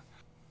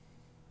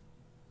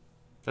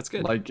 That's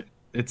good. Like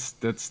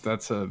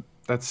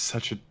that's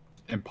such an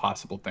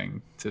impossible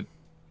thing to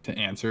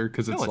answer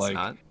because no, it's it's like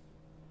not.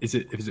 is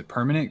it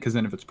permanent? Because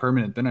then if it's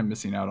permanent, then I'm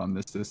missing out on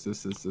this,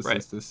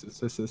 Right.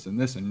 and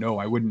this. And no,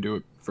 I wouldn't do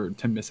it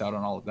to miss out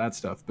on all of that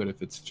stuff. But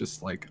if it's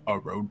just like a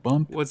road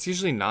bump, Well, it's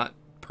usually not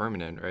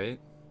permanent, right?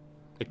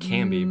 It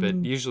can be, but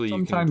usually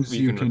sometimes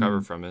you you can recover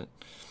can- from it.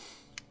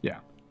 yeah.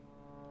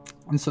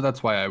 And so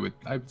that's why I would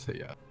say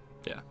yeah.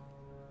 Yeah.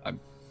 I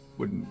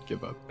wouldn't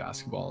give up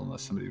basketball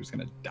unless somebody was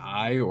gonna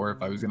die or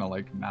if I was gonna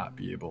like not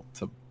be able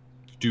to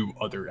do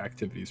other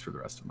activities for the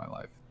rest of my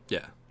life.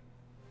 Yeah.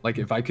 Like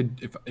if I could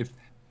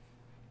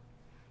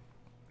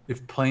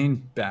if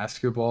playing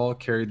basketball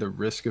carried the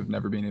risk of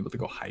never being able to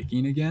go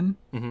hiking again,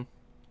 Mhm.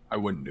 I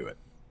wouldn't do it.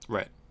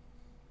 Right.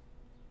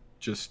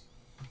 Just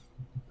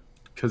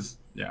because,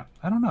 yeah,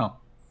 I don't know.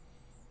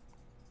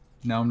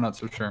 No, I'm not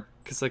so sure.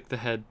 Because like the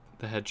head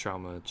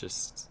trauma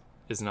just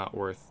is not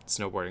worth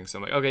snowboarding. So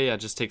I'm like, okay, yeah,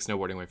 just take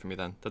snowboarding away from me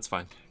then. That's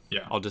fine.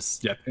 Yeah. I'll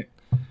just Yeah.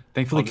 I'll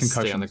Thankfully, just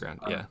stay on the concussions ground.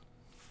 aren't Yeah,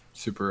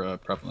 super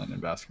prevalent in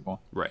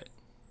basketball. right.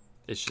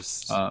 It's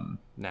just Um,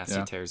 nasty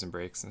yeah. tears and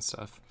breaks and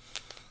stuff,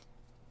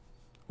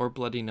 or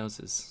bloody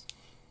noses.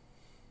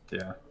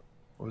 Yeah.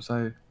 What was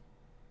I?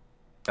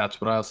 That's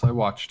what else I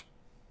watched.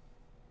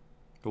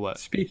 What?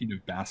 Speaking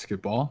of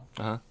basketball,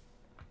 Uh huh.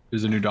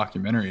 there's a new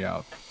documentary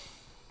out.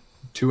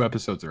 2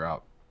 episodes are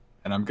out,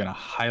 and I'm gonna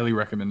highly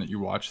recommend that you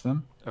watch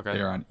them. Okay.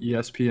 They are on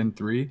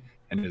ESPN3,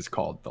 and it is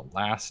called The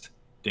Last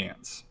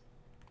Dance,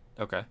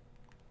 Okay.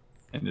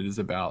 and it is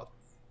about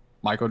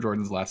Michael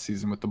Jordan's last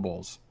season with the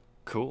Bulls.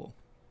 Cool.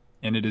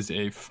 And it is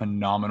a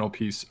phenomenal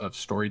piece of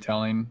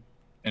storytelling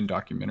and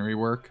documentary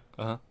work.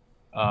 Uh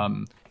huh.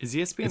 Um, Is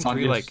ESPN it's on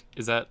three ES- like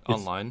is that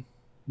it's online?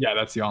 Yeah,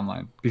 that's the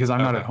online because I'm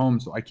not Okay. at home,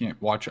 so I can't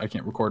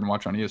record and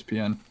watch on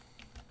ESPN.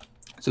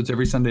 So it's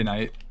every Sunday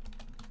night.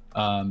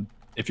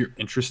 If you're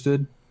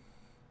interested,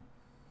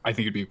 I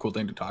think it'd be a cool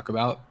thing to talk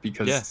about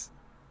because Yeah.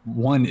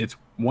 one, it's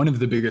one of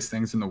the biggest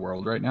things in the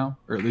world right now,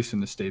 or at least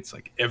in the States.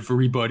 Like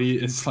everybody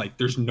is like,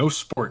 there's no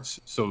sports.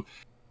 So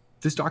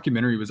this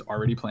documentary was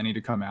already planning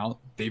to come out.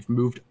 They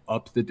moved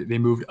up the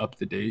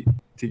date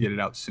to get it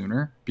out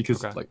sooner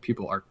because Okay. like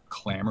people are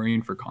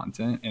clamoring for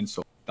content, and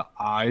so the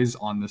eyes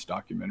on this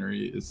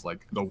documentary is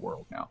like the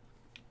world now.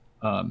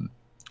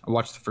 I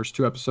watched the first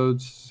 2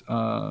 episodes,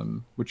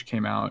 which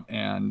came out,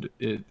 and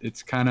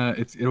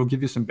it'll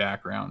give you some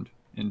background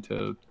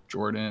into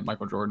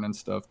Michael Jordan and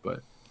stuff,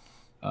 but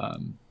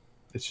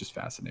it's just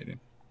fascinating.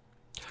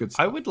 It's good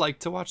I stuff. would like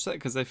to watch that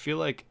because I feel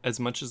like as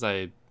much as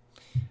I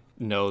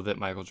know that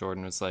Michael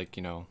Jordan was like,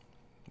 one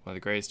of the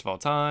greatest of all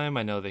time,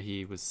 I know that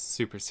he was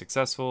super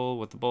successful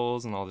with the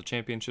Bulls and all the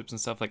championships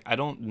and stuff. Like, I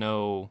don't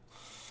know.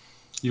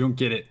 You don't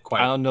get it I quite.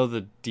 don't know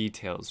the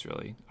details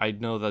really. I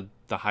know the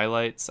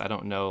highlights. I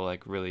don't know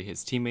like really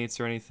his teammates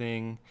or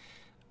anything.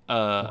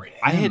 Or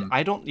him.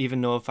 I don't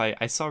even know if I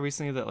saw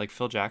recently that like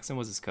Phil Jackson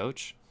was his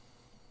coach.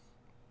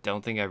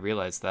 Don't think I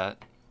realized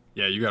that.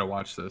 Yeah, you got to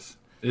watch this.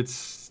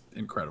 It's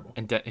incredible.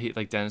 And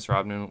like Dennis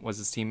Rodman was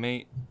his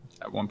teammate.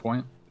 At one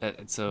point,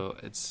 So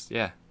it's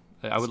yeah.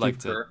 I would Steve like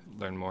to Kerr.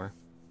 learn more.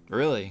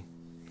 Really?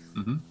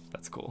 Mm-hmm.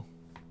 That's cool.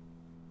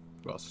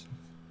 Who else?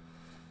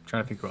 I'm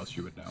trying to think who else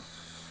you would know.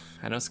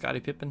 I know Scottie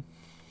Pippen.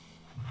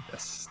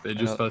 Yes, they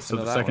just know- so I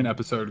know the that second one.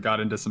 episode got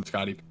into some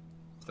Scotty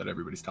that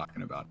everybody's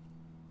talking about.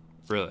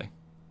 Really?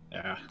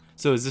 Yeah,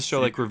 So is this show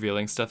See- like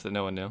revealing stuff that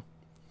no one knew?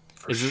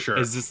 for Is this, sure.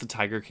 is this the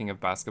Tiger King of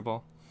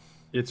basketball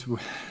It's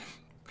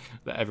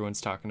that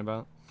everyone's talking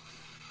about?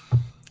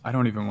 I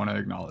don't even want to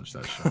acknowledge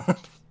that show.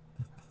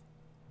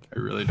 I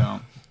really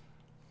don't.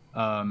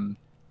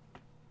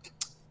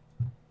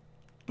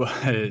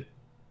 But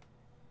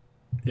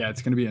yeah,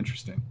 it's going to be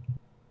interesting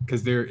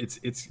because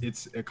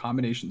it's a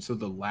combination. So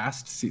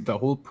the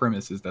whole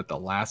premise is that the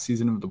last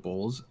season of the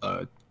Bulls,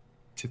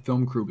 to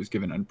film crew was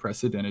given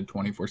unprecedented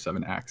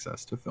 24/7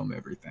 access to film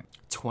everything.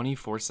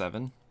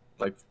 24/7.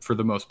 Like for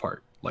the most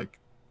part, like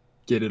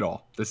get it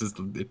all. This is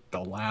the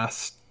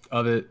last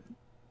of it.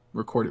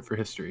 Record it for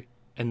history.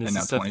 And this And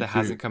now is stuff that 22.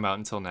 hasn't come out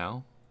until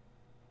now.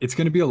 It's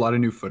going to be a lot of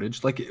new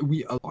footage. Like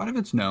a lot of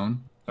it's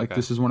known. Like Okay.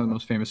 this is one of the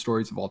most famous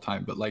stories of all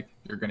time. But like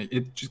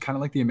it's just kind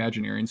of like the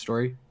Imagineering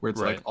story, where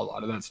it's Right. like a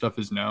lot of that stuff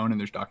is known, and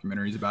there's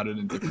documentaries about it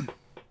in different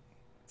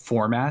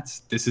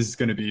formats. This is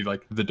going to be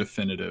like the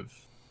definitive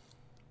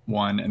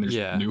one, and there's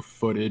Yeah. new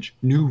footage,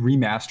 new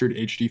remastered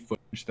HD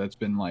footage that's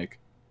been like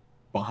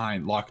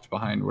locked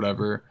behind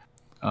whatever.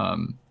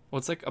 Well,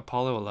 it's like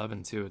Apollo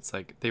 11 too. It's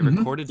like they Mhm.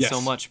 recorded so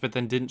Yes. much, but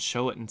then didn't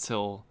show it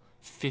until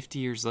 50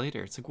 years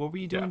later. It's like, what were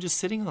you doing Yeah. just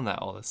sitting on that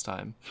all this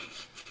time?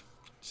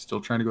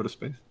 Still trying to go to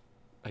space.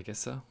 I guess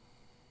so.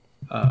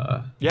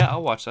 Uh, Yeah,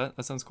 I'll watch that.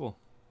 That sounds cool.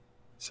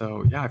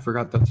 so yeah, I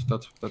forgot that's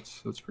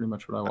pretty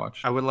much what I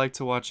watched. I would like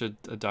to watch a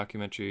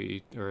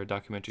documentary or a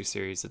documentary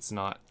series that's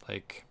not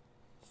like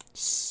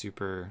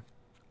super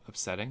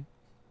upsetting.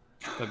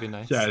 That'd be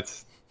nice. Yeah,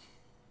 it's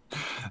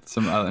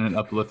some an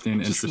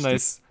uplifting, Just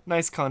interesting.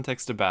 nice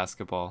context to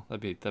basketball.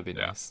 That'd be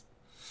Yeah. nice.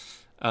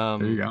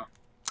 There you go.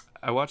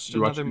 I watched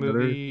You watch another any other-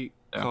 movie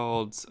Yeah.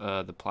 called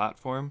The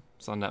Platform.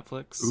 It's on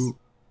Netflix. Ooh,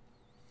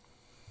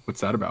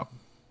 what's that about?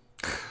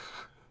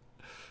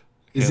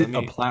 Is let it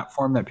a me-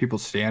 platform that people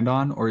stand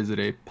on, or is it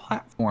a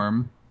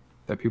platform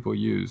that people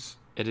use?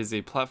 It is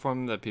a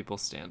platform that people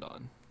stand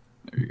on.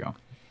 There you go.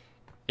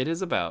 It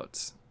is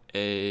about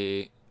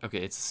it's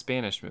a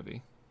Spanish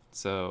movie.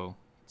 So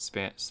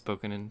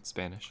spoken in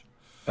Spanish.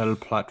 El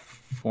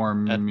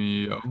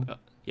platformio.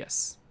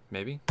 Yes,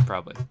 maybe,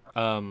 probably.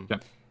 Yeah.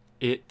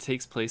 It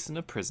takes place in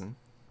a prison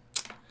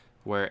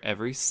where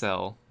every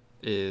cell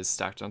is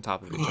stacked on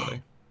top of each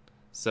other.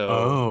 So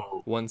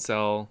Oh. one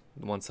cell,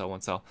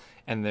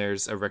 and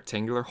there's a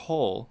rectangular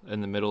hole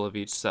in the middle of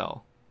each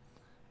cell.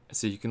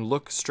 So you can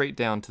look straight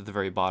down to the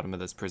very bottom of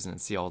this prison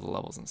and see all the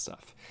levels and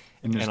stuff.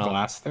 And there's and I'll-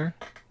 glass there.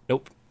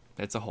 Nope,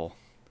 it's a hole.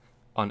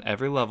 On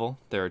every level,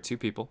 there are two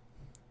people.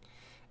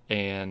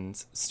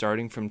 And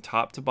starting from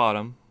top to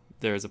bottom,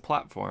 there is a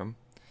platform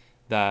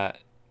that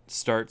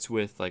starts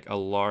with like a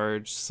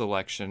large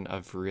selection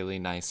of really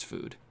nice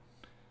food,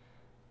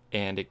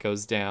 and it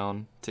goes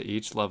down to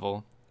each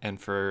level,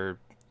 and for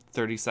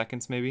 30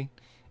 seconds maybe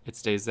it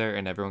stays there,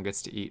 and everyone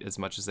gets to eat as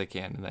much as they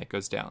can, and then it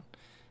goes down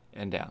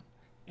and down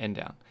and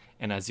down.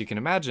 And as you can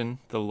imagine,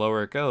 the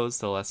lower it goes,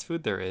 the less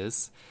food there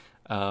is.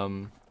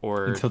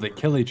 Or Until they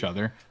kill each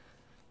other.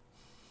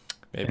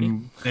 maybe.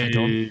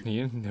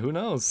 And Who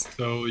knows?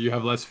 So you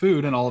have less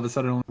food, and all of a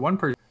sudden only one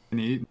person can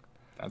eat.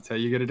 That's how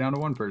you get it down to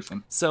one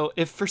person. So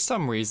if for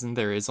some reason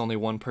there is only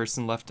one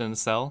person left in a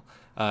cell,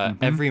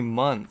 every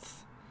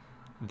month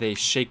they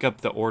shake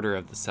up the order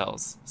of the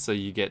cells. So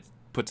you get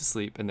put to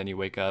sleep, and then you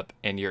wake up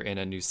and you're in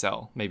a new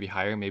cell, maybe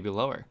higher, maybe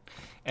lower.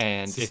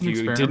 And if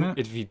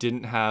you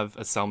didn't have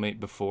a cellmate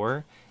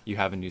before, you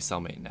have a new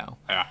cellmate now.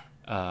 Yeah.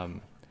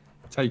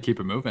 That's how you keep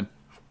it moving.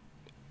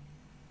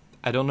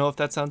 I don't know if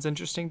that sounds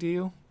interesting to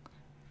you.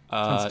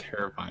 Sounds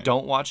terrifying.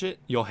 Don't watch it.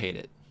 You'll hate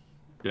it.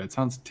 Yeah, it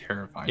sounds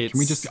terrifying. Can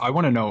we just? I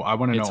want to know. I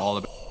want to know all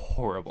about.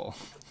 Horrible.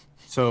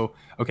 So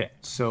okay,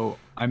 so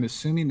I'm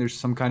assuming there's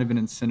some kind of an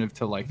incentive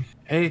to like,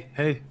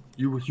 hey,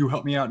 you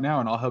help me out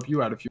now, and I'll help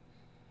you out if you.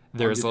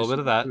 There's a little bit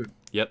of that. Food.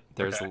 Yep.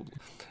 There's.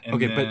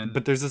 Okay,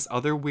 but there's this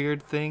other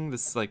weird thing,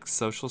 this like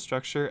social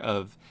structure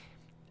of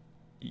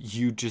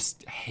you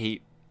just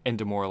hate and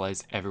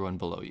demoralize everyone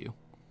below you.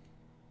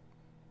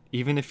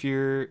 Even if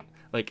you're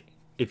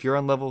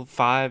on level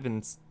 5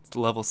 and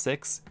level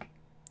 6,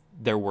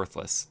 they're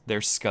worthless. They're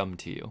scum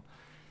to you.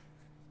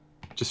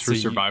 Just for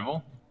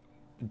survival?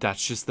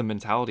 That's just the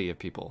mentality of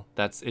people.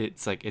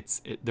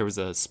 There was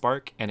a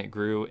spark and it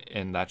grew,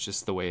 and that's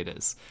just the way it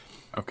is.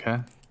 Okay.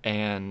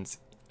 And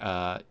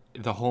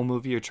the whole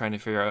movie you're trying to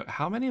figure out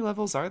how many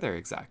levels are there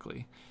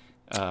exactly.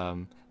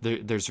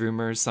 There's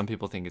rumors. Some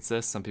people think it's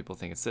this. Some people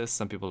think it's this.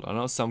 Some people don't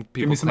know. Some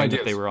people give me some claim ideas.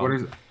 That they were all...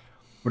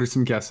 What are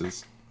some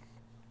guesses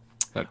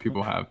that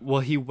people have? Well,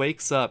 he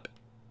wakes up.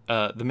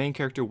 The main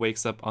character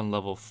wakes up on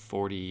level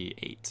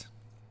 48.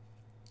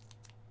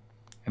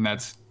 And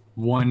that's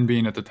 1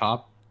 being at the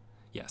top?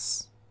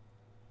 Yes.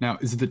 Now,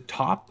 is the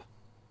top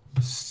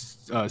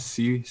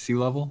sea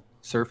level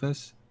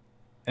surface,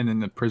 and then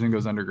the prison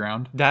goes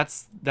underground?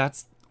 That's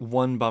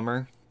one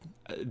bummer.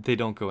 They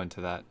don't go into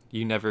that.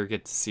 You never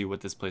get to see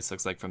what this place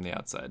looks like from the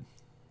outside.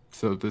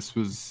 So this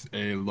was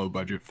a low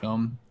budget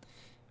film?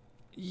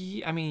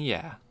 I mean,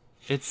 yeah.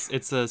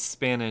 It's a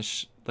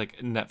Spanish like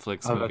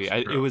Netflix movie.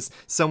 It was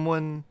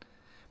someone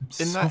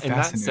in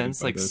that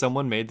sense, like this.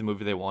 Someone made the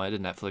movie they wanted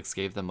and Netflix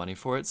gave them money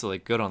for it, so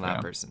like good on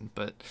that person.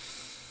 But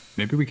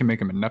maybe we can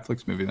make him a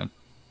Netflix movie then.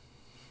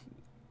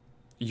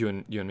 You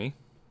and me?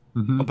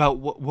 Mm-hmm. About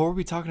what were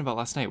we talking about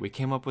last night? We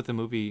came up with a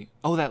movie.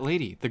 Oh, that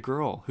lady, the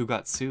girl who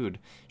got sued.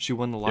 She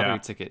won the lottery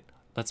ticket.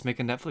 Let's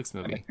make a Netflix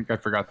movie. I think I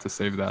forgot to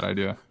save that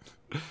idea.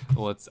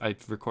 Well, I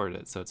recorded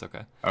it, so it's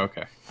okay.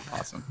 Okay,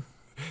 awesome.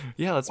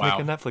 Yeah, let's make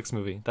a Netflix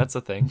movie. That's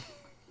a thing.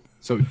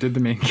 So did the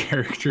main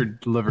character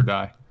live or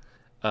die?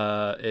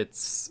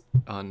 It's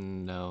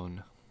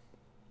unknown.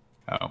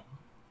 Oh.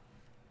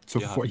 So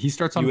he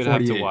starts on 48. You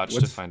would have to watch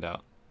to find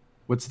out.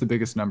 What's the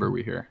biggest number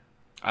we hear?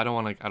 I don't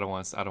want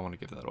to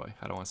give that away.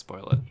 I don't want to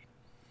spoil it.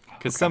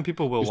 Because some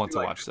people will want to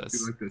watch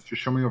this. Like this.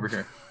 Just show me over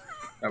here.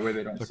 That way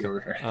they don't see over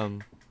here.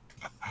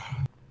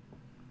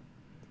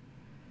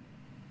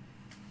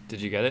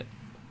 Did you get it?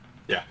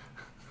 Yeah.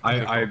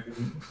 I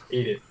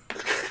ate it.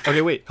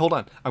 Okay, wait, hold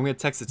on. I'm gonna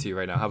text it to you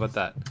right now. How about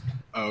that?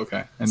 Oh,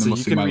 okay. And then so we'll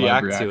you see can my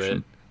react live to reaction.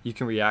 it. You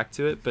can react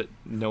to it, but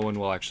no one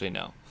will actually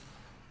know.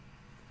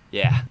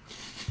 Yeah.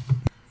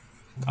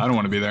 I don't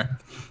want to be there.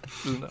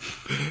 No.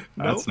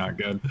 That's not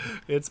good.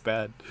 It's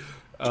bad.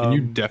 Can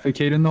you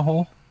defecate in the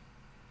hole?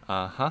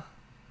 Uh-huh.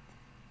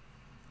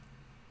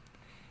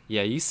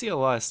 Yeah, you see a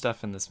lot of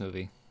stuff in this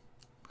movie.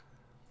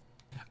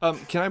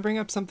 Can I bring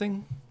up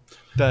something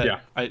that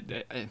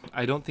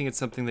I don't think it's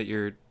something that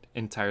you're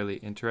entirely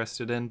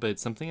interested in, but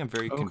it's something I'm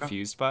very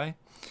confused by.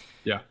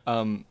 Yeah.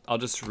 I'll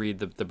just read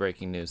the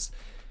breaking news.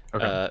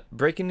 Okay.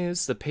 Breaking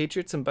news: the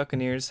Patriots and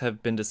Buccaneers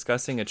have been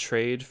discussing a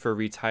trade for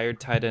retired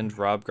tight end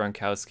Rob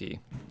Gronkowski.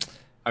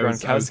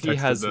 Gronkowski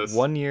has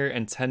 1 year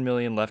and $10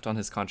 million left on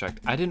his contract.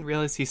 I didn't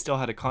realize he still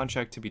had a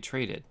contract to be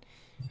traded.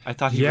 I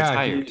thought he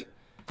retired.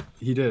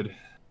 He did.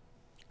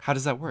 How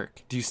does that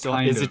work? Do you still?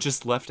 Is it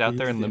just left out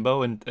there in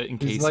limbo in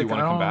case you want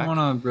to come back? I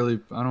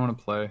don't want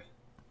to play.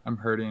 I'm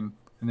hurting.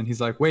 And then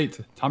he's like, "Wait,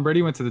 Tom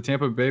Brady went to the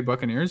Tampa Bay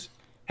Buccaneers.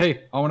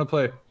 Hey, I want to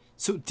play."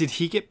 So did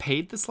he get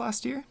paid this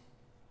last year?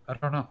 I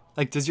don't know.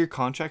 Like, does your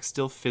contract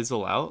still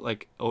fizzle out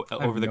like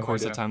over the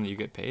course of time that you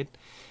get paid?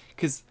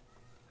 Because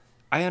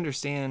I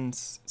understand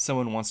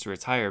someone wants to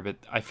retire, but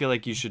I feel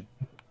like you should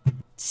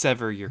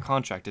sever your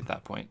contract at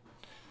that point.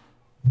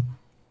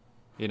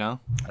 You know?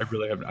 I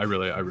really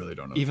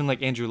don't know. Even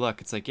like Andrew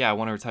Luck, it's like, yeah, I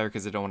want to retire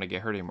because I don't want to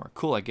get hurt anymore.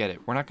 Cool, I get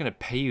it. We're not going to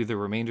pay you the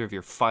remainder of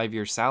your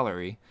 5-year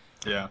salary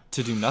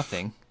to do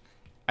nothing.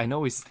 I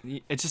know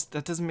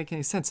that doesn't make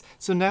any sense.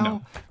 So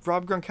now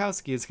Rob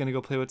Gronkowski is going to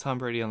go play with Tom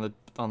Brady on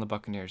the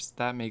Buccaneers.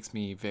 That makes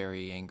me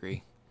very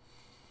angry.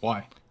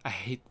 Why? I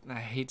hate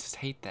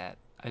that.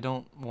 I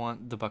don't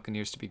want the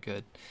Buccaneers to be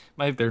good.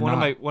 My They're one of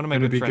not my one of my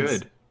gonna good be friends.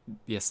 good.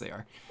 Yes, they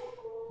are.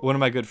 One of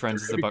my good They're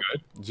friends is gonna the be Buck.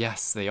 good.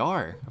 Yes, they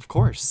are. Of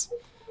course.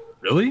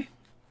 Really?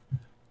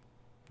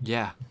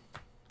 Yeah.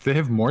 They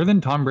have more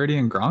than Tom Brady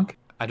and Gronk?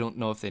 I don't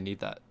know if they need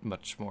that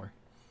much more.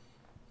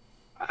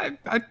 I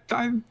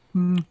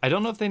I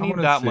don't know if they I need want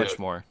to that see much it.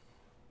 more.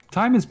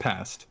 Time has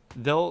passed.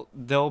 They'll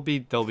be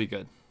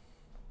good.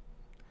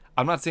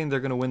 I'm not saying they're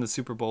going to win the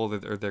Super Bowl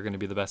or they're going to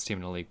be the best team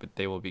in the league, but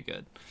they will be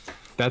good.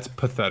 That's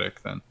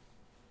pathetic then.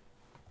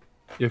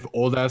 If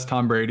old ass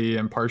Tom Brady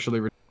and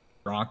partially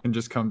Gronk can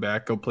just come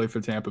back, go play for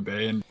Tampa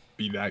Bay, and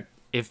be that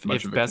If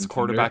much of a best contender.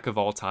 quarterback of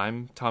all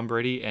time, Tom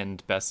Brady,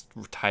 and best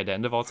tight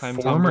end of all time,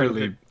 Tom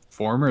Brady,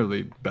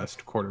 Formerly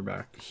best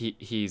quarterback,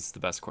 he's the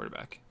best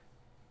quarterback.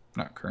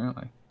 not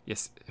currently.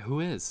 Yes, who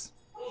is?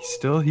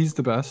 He's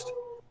the best.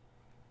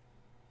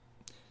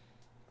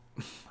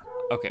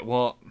 Okay,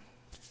 well,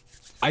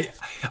 I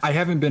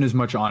haven't been as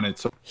much on it,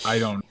 so I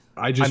don't.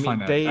 I just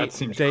find that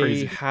seems they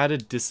crazy. had a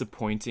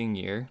disappointing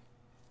year,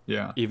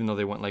 Yeah. even though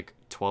they went like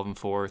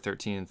 12-4,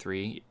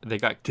 13-3. They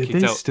got Did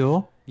kicked they out.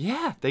 still?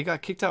 Yeah, they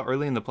got kicked out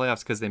early in the playoffs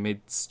because they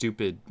made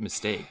stupid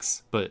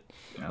mistakes. But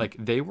Yeah. like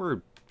they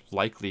were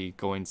likely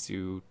going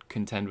to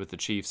contend with the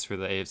Chiefs for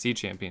the AFC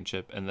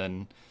Championship and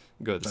then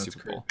go to the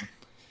Super Bowl.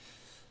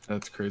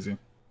 That's crazy.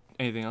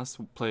 Anything else?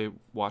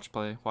 Watch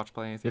play.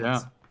 Anything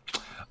Yeah.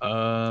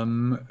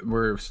 else?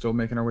 We're still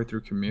making our way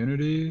through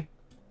Community.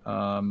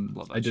 Love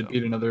that I did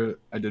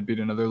show. beat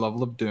another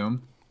level of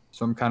Doom,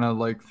 so I'm kind of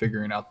like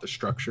figuring out the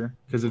structure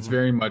because it's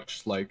very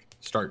much like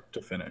start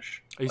to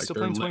finish. Are you Like, still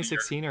they're playing linear.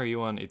 2016 or are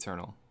you on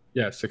Eternal?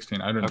 Yeah,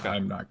 16. I don't. Okay.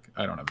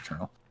 I don't have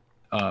Eternal.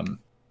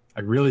 I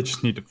really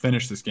just need to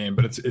finish this game,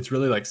 but it's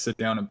really like sit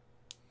down and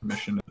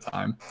mission at a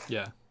time.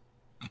 Yeah.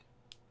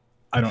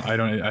 I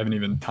haven't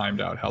even timed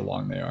out how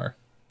long they are,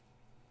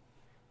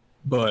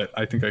 but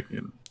I think I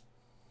can.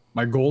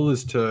 My goal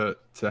is to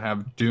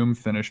have Doom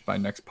finished by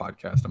next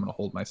podcast. I'm going to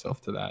hold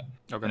myself to that,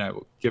 Okay. and I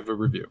will give a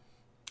review.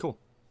 Cool.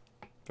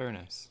 Very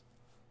nice.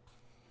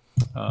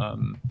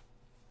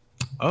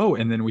 Oh,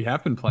 and then we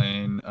have been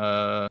playing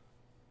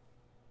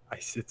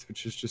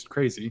which is just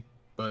crazy,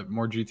 but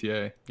more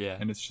GTA. Yeah.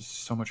 And it's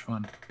just so much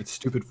fun. It's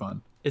stupid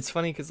fun. It's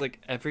funny because like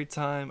every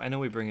time I know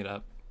we bring it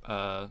up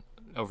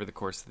over the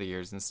course of the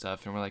years and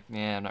stuff, and we're like,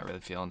 nah, I'm not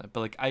really feeling it. But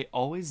like I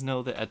always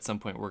know that at some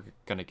point we're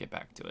gonna get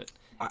back to it.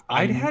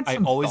 I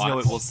always know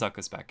it will suck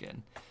us back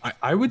in.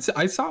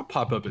 I saw it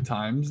pop up at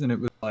times, and it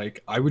was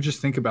like I would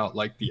just think about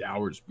like the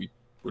hours we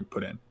would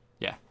put in.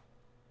 Yeah.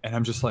 And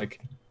I'm just like,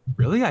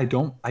 really? I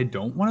don't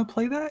want to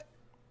play that.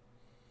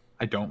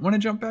 I don't want to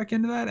jump back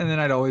into that. And then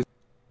I'd always,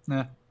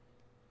 nah.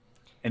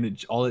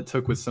 And all it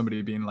took was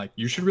somebody being like,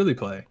 you should really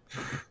play.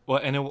 Well,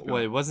 and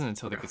it wasn't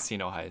until the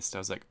casino heist I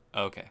was like,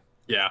 okay,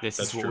 yeah, this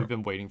that's is what true. we've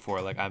been waiting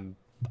for. Like I'm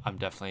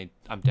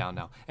down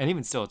now. And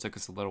even still, it took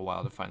us a little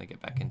while to finally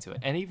get back into it.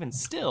 And even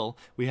still,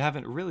 we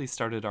haven't really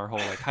started our whole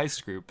like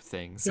heist group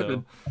thing.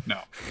 So no,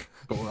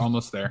 but we're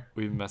almost there.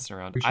 we've been messing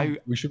around.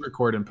 We should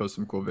record and post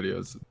some cool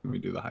videos when we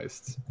do the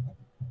heists.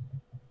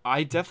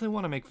 I definitely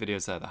want to make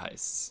videos out of the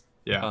heists.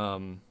 Yeah.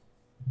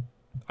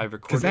 I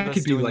recorded that us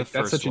could be doing like the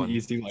that's first such an one,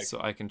 easy like. so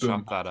I can boom.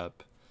 chop that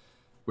up.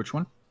 Which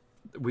one?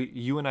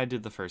 You and I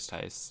did the first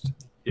heist.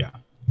 Yeah.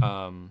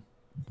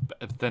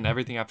 But then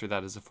everything after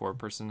that is a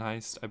 4-person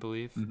heist, I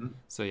believe. Mm-hmm.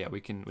 So yeah, we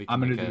can I'm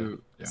make gonna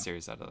a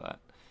series out of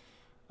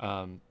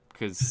that.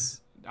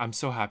 Because I'm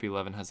so happy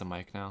Levin has a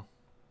mic now.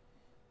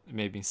 It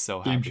made me so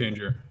happy. Game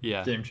changer.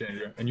 Yeah. Game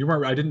changer. And you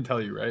weren't. I didn't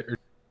tell you, right? Or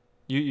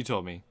You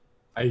told me.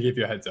 I gave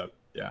you a heads up.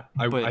 Yeah.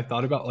 I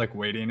thought about like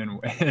waiting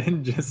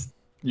and just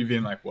you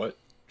being like, what?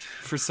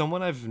 For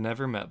someone I've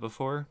never met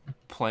before,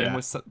 playing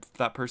with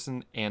that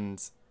person and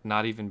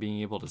not even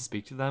being able to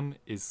speak to them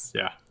is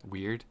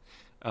weird.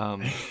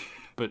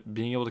 But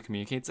being able to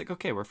communicate, it's like,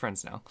 okay, we're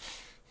friends now.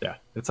 Yeah,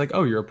 it's like,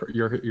 oh,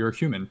 you're a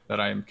human that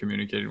I am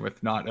communicating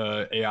with, not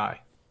AI.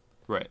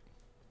 Right.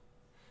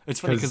 It's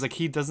funny because like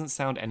he doesn't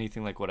sound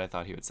anything like what I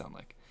thought he would sound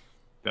like.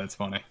 That's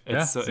funny.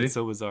 It's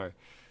so bizarre.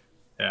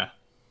 Yeah.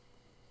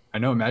 I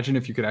know. Imagine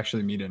if you could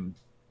actually meet in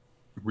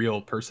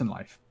real person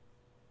life.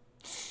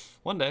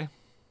 One day.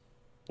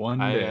 One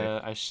day.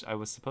 I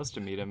was supposed to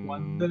meet him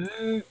One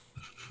day.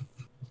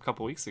 a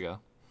couple weeks ago.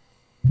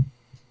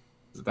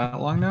 Is it that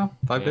long now?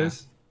 5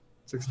 days?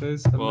 6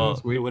 days? 7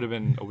 days? It would have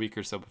been a week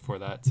or so before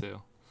that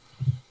too.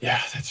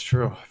 Yeah, that's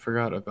true. I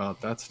forgot about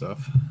that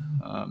stuff.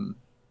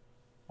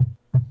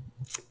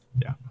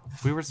 Yeah.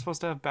 We were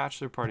supposed to have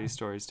bachelor party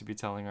stories to be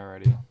telling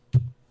already.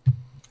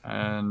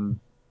 And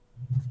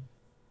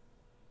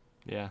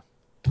yeah.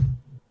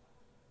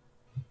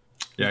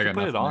 Yeah, I got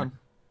put it on.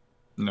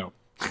 No.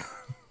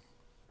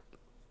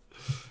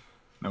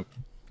 Nope.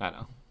 I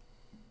know.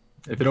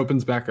 If it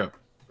opens back up,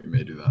 we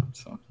may do that.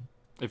 So.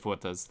 If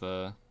what does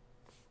the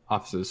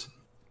offices,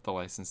 the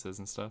licenses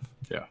and stuff.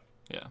 Yeah.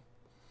 Yeah.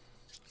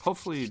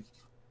 Hopefully,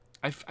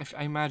 I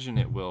imagine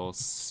it will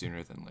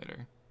sooner than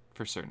later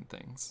for certain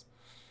things.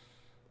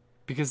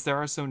 Because there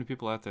are so many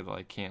people out there that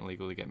like can't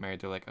legally get married.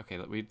 They're like, okay,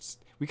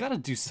 we got to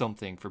do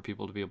something for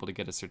people to be able to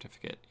get a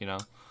certificate, you know?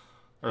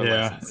 or a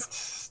Yeah,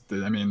 license.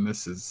 I mean,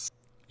 this is,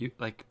 You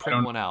like I print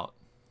don't one out.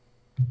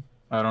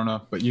 I don't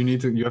know, but you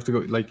have to go,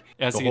 like,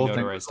 It has the to get whole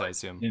thing was notarized, I like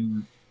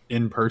assume.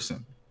 in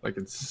person. Like,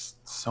 it's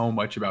so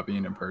much about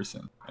being in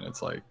person, and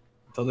it's like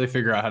until they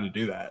figure out how to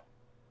do that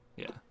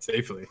Yeah.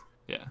 safely,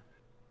 Yeah.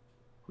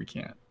 we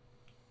can't.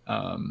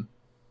 Um,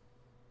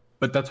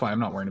 but that's why I'm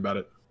not worrying about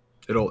it.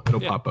 It'll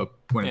Yeah. pop up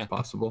when it's Yeah.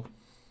 possible,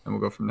 and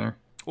we'll go from there.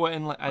 Well,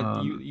 and like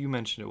Um, you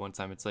mentioned it one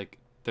time. It's like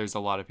there's a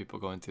lot of people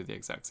going through the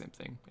exact same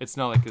thing. It's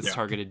not like it's yeah,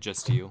 targeted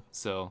just to you,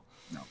 so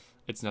no,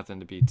 it's nothing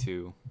to be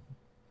too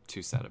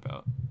sad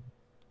about.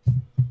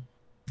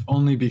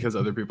 only because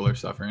other people are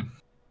suffering.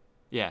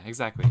 Yeah,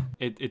 exactly.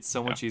 It's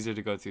so Yeah, much easier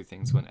to go through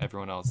things when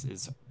everyone else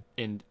is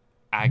in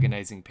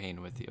agonizing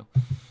pain with you.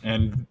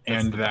 That's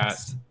and the that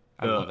best.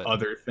 I the love it.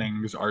 other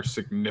things are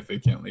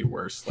significantly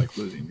worse, like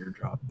losing your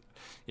job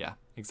Yeah,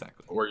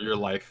 exactly. or your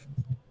life.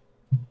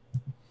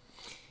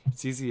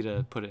 It's easy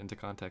to put it into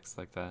context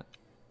like that.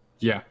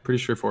 Yeah, pretty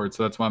straightforward.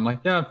 So that's why I'm like,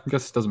 yeah, I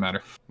guess it doesn't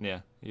matter.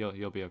 Yeah,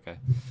 you'll be okay.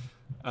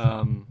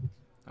 So,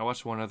 I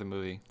watched one other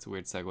movie. It's a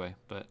weird segue,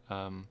 but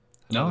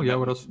no, yeah.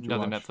 What else did you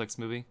another watch? Netflix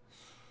movie.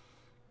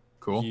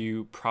 Cool.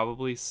 You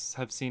probably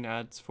have seen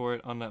ads for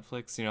it on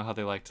Netflix. You know how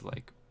they like to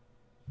like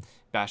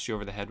bash you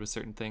over the head with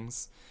certain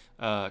things.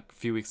 A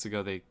few weeks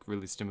ago, they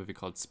released a movie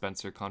called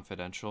Spencer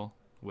Confidential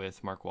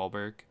with Mark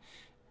Wahlberg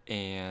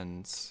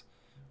and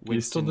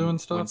He's still doing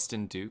stuff.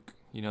 Winston Duke.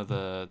 You know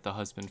the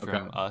husband Okay.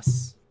 from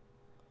Us.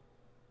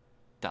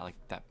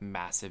 That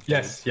massive.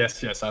 Yes,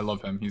 yes, yes. I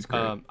love him. He's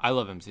great. I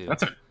love him too.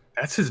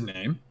 That's his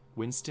name.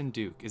 Winston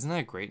Duke. Isn't that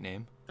a great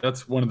name?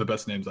 That's one of the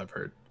best names I've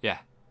heard. Yeah,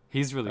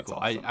 he's really That's cool.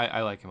 awesome.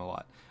 I like him a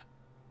lot.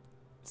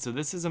 So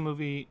this is a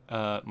movie.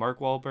 Mark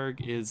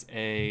Wahlberg is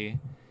a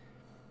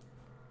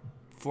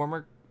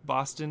former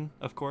Boston,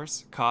 of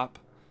course, cop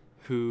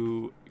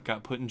who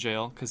got put in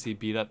jail because he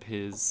beat up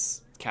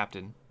his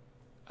captain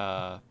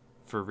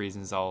for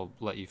reasons I'll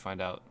let you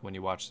find out when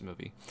you watch the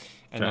movie.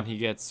 And then he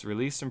gets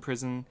released from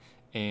prison,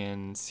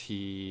 and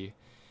he,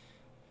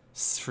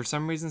 for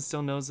some reason,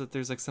 still knows that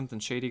there's like something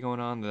shady going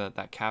on,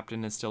 that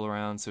captain is still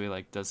around, so he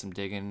like does some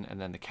digging, and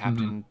then the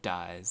captain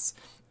dies.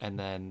 And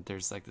then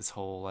there's like this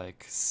whole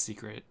like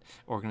secret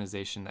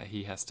organization that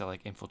he has to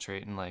like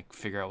infiltrate and like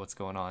figure out what's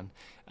going on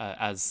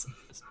as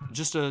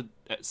just a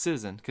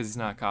citizen, because he's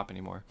not a cop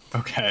anymore.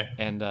 Okay.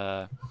 And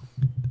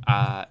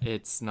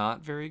it's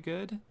not very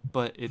good,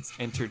 but it's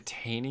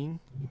entertaining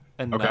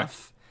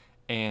enough.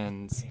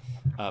 And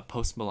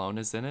Post Malone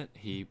is in it.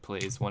 He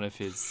plays one of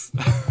his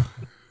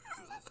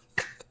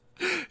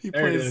he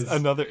plays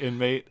another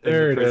inmate in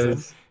the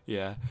prison.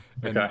 Yeah,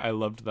 and I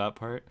loved that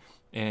part.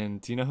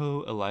 And do you know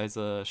who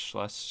Eliza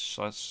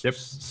Schlesinger?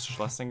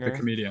 The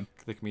comedian.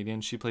 The comedian.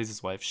 She plays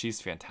his wife.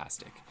 She's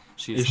fantastic.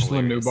 She's She's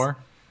hilarious. Newbar.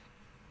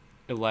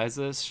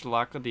 Eliza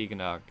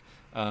Schlesinger.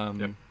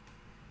 Yep.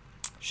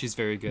 She's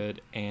very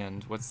good.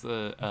 And what's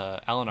the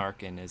Alan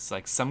Arkin is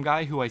like some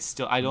guy who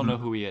I don't know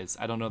who he is.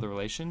 I don't know the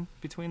relation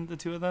between the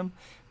two of them,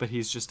 but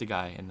he's just a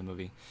guy in the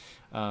movie.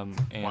 And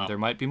there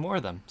might be more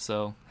of them.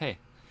 So hey,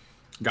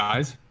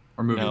 guys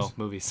or movies? No,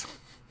 movies.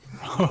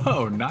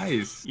 Oh,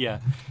 nice. Yeah.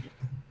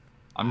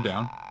 I'm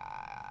down.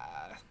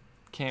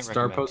 Can't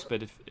Star recommend,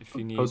 but if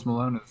you need Post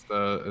Malone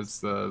is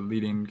the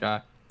leading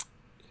guy.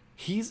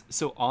 He's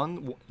so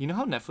on. You know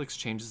how Netflix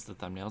changes the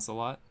thumbnails a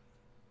lot?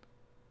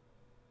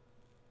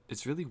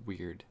 It's really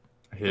weird.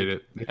 I hate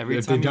it.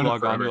 Every time you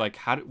log on, you're like,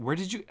 how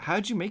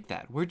did you make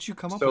that? Where did you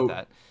come up with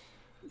that?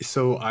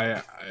 So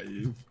I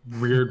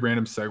weird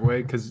random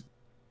segue, because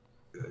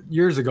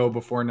years ago,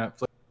 before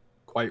Netflix,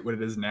 quite what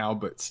it is now,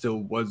 but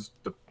still was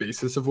the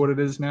basis of what it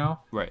is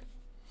now. Right.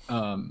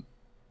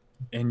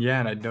 And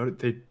I noticed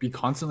they'd be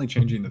constantly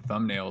changing the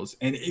thumbnails,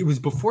 and it was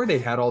before they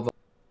had all the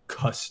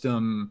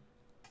custom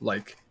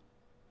like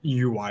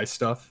UI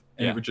stuff,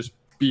 and it would just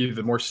be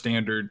the more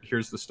standard,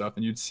 here's the stuff,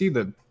 and you'd see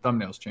the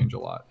thumbnails change a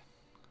lot.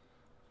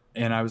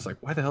 And I was like,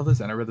 why the hell is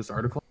that? And I read this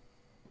article.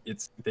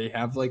 They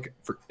have like,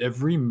 for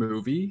every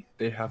movie,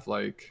 they have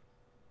like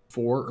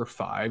 4 or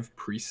 5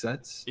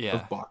 presets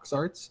of box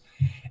arts,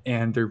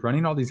 and they're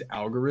running all these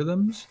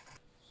algorithms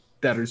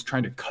that is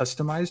trying to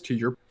customize to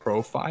your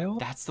profile.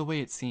 That's the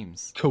way it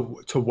seems. To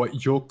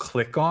what you'll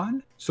click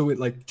on. So it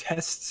like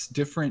tests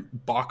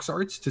different box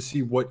arts to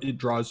see what it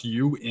draws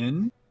you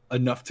in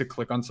enough to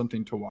click on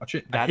something to watch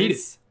it. That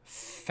is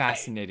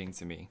fascinating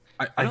to me.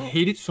 I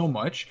hate it so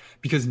much,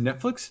 because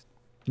Netflix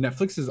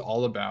is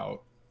all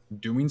about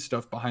doing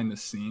stuff behind the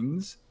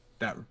scenes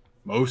that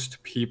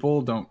most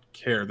people don't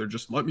care. They're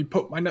just, let me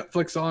put my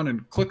Netflix on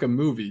and click a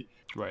movie.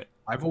 Right.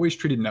 I've always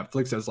treated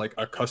Netflix as like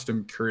a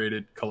custom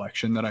curated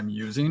collection that I'm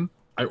using.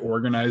 I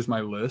organize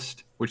my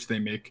list, which they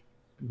make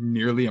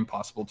nearly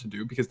impossible to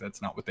do, because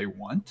that's not what they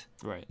want.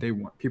 Right. They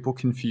want people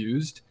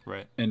confused,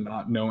 right, and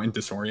not knowing,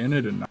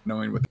 disoriented, and not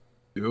knowing what to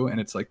do. And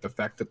it's like the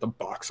fact that the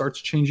box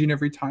art's changing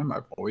every time.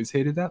 I've always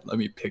hated that. Let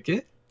me pick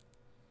it.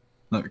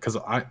 Because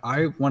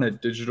I want a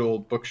digital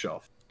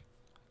bookshelf.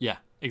 Yeah,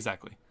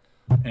 exactly.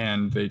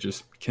 And they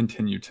just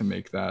continue to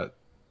make that.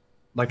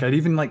 Like, I'd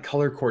even like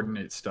color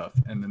coordinate stuff,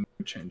 and then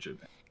change it.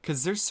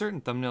 Because there's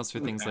certain thumbnails for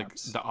things like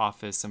Apps. The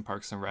Office and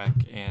Parks and Rec,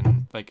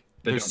 and like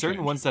They there's don't certain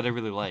change. ones that I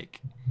really like,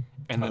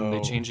 and then they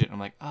Oh. change it, and I'm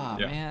like, Yeah.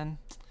 man,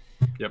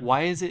 Yep.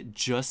 why is it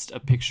just a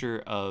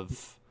picture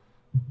of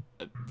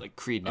like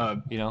Creed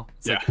now? You know,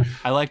 it's yeah. like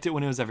I liked it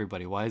when it was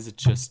everybody. Why is it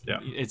just? Yeah.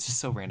 It's just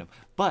so random.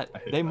 But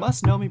hate they that.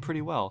 must know me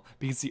pretty well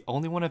because the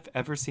only one I've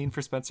ever seen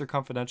for Spencer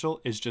Confidential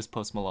is just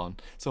Post Malone.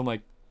 So I'm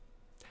like,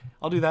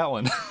 I'll do that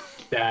one.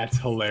 That's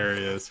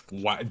hilarious.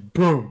 Why?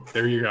 Boom.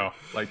 There you go.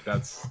 Like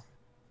that's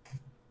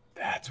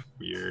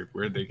weird.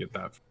 Where'd they get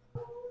that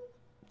from?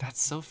 That's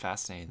so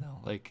fascinating though.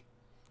 Like,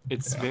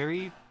 it's Yeah.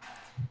 very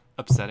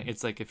upsetting.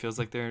 It's like it feels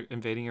like they're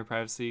invading your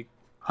privacy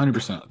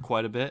 100%.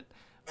 quite a bit,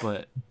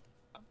 but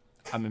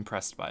I'm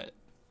impressed by it.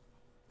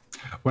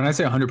 When I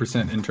say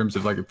 100% in terms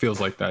of like it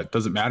feels like that,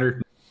 does it matter?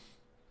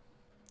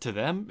 To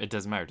them, it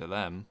doesn't matter to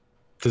them.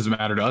 Does it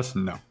matter to us?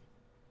 No.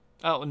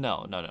 Oh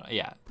no,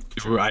 yeah.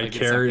 Do I Like, it's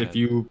care not if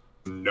you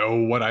know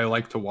what I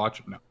like to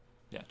watch? No.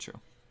 Yeah, true.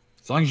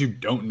 As long as you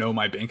don't know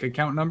my bank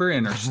account number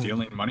and are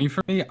stealing money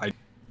from me, I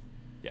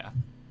Yeah,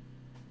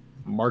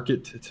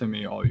 market to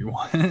me all you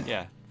want.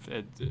 yeah.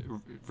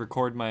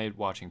 Record my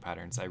watching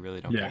patterns. I really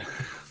don't Yeah. care.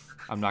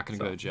 I'm not gonna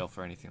go to jail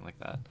for anything like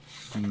that.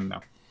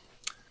 No.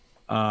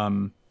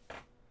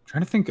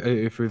 Trying to think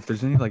if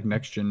there's any like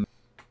next gen.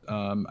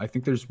 I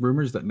think there's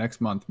rumors that next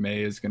month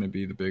May is going to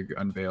be the big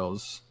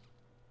unveils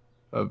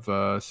of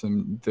there's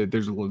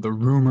the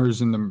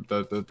rumors and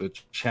the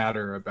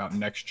chatter about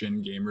next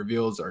gen game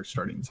reveals are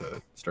starting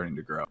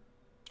to grow.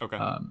 Okay,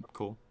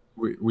 cool.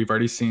 We've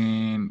already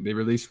seen they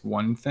released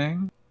one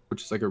thing,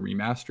 which is like a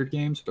remastered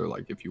game. So they're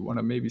like, if you want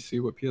to maybe see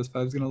what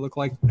PS5 is going to look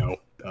like, no,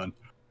 done.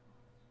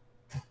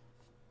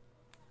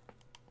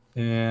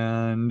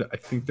 And I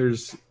think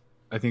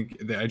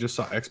I just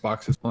saw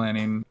Xbox is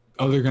planning.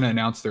 Oh, they're going to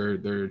announce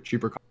their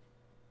cheaper.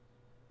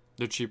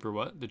 The cheaper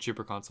what? The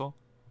cheaper console?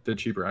 The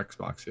cheaper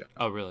Xbox, yeah.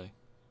 Oh, really?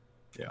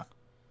 Yeah.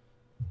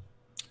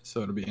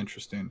 So it'll be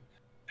interesting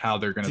how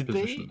they're going to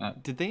position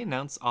that. Did they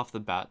announce off the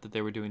bat that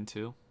they were doing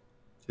two?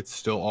 It's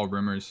still all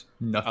rumors.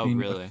 Nothing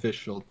really?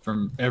 official.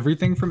 From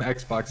everything from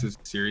Xbox is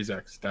Series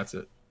X. That's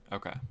it.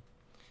 Okay.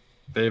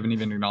 They haven't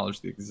even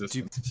acknowledged the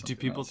existence. Do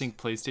people think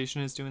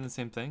PlayStation is doing the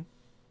same thing?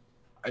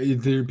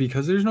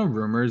 Because there's no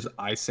rumors,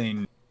 I say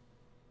no,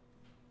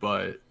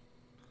 but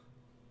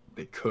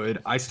they could.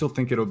 I still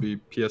think it'll be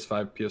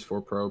PS5,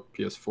 PS4 Pro,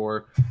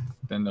 PS4.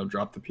 Then they'll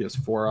drop the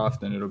PS4 off.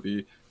 Then it'll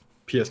be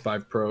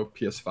PS5 Pro,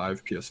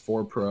 PS5,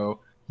 PS4 Pro,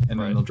 and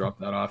then they'll drop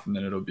that off, and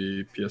then it'll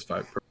be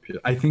PS5 Pro.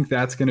 I think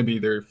that's going to be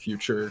their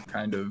future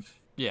kind of.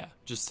 Yeah,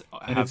 just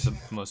have the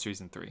most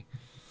recent three.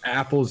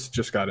 Apple's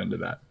just got into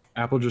that.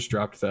 Apple just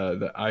dropped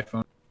the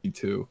iPhone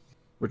 2,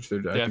 which they're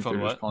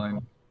just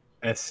calling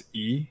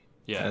SE.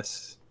 Yeah.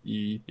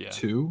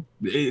 SE2.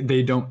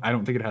 They don't. I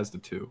don't think it has the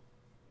 2.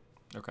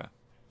 Okay.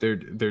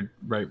 They're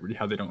right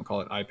how they don't call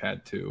it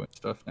iPad 2 and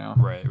stuff now.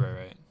 Right.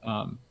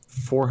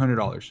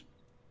 $400,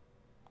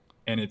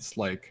 and it's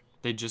like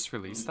they just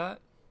released that.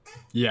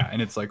 Yeah,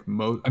 and it's like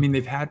I mean,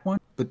 they've had one,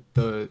 but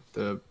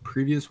the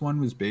previous one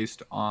was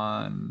based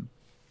on.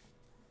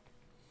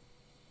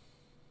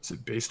 Is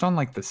it based on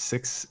like the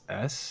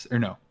 6S or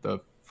no, the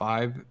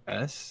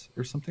 5S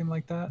or something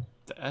like that?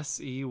 The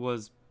SE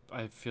was,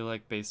 I feel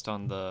like, based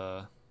on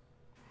the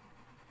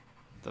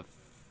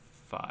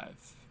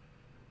 5.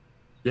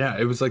 Yeah,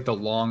 it was like the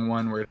long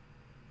one where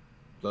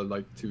the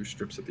like 2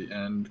 strips at the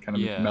end, kind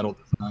of metal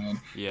design.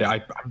 Yeah,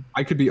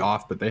 I could be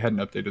off, but they hadn't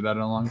updated that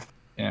in a long time,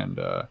 and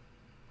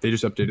they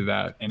just updated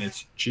that, and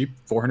it's cheap,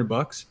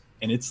 $400,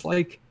 and it's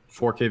like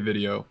 4K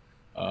video,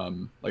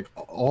 like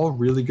all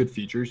really good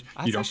features.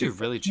 That's actually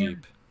really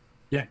cheap.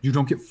 Yeah, you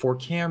don't get 4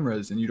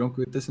 cameras, and you don't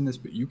get this and this,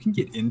 but you can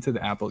get into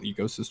the Apple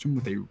ecosystem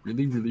with a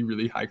really, really,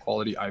 really high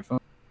quality iPhone.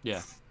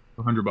 Yeah,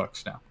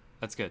 $100 now.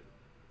 That's good.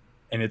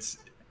 And it's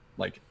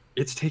like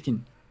it's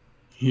taken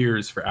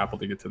years for Apple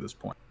to get to this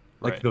point.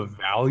 Like the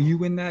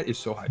value in that is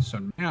so high.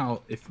 So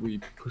now, if we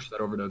push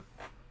that over to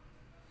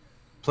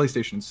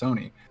PlayStation and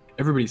Sony,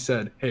 everybody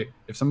said, "Hey,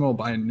 if someone will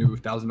buy a new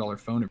 $1,000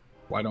 phone,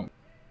 why don't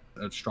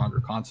a stronger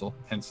console?"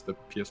 Hence the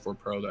PS4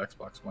 Pro, the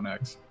Xbox One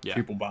X. Yeah.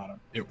 People bought them.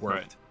 It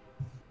worked.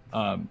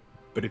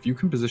 But if you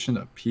can position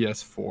the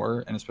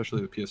PS4 and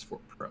especially the PS4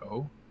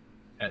 Pro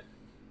at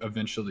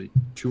eventually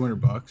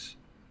 $200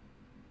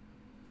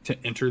 to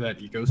enter that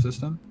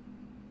ecosystem,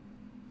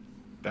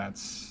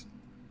 that's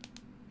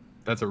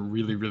a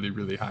really, really,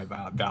 really high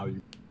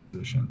value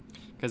position.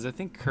 Because I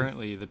think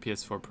currently the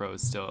PS4 Pro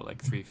is still at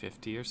like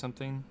 $350 or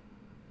something.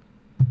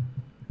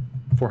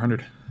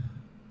 $400.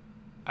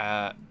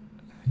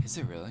 Is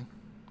it really?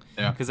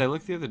 Yeah. Because I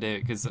looked the other day,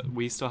 because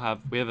we have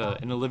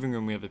in the living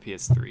room we have a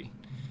PS3,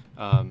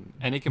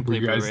 and it can play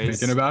Blu-rays. Were you guys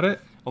thinking about it?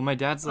 Well, my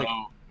dad's like,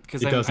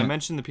 because I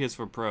mentioned the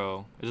PS4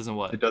 Pro. It doesn't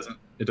what? It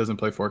doesn't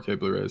play 4K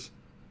Blu-rays.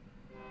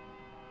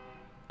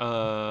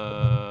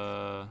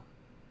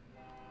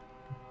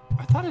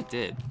 I thought it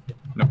did.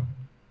 No.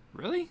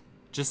 Really?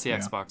 Just the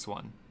Xbox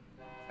One.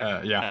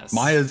 Yeah.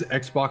 Maya's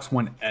Xbox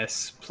One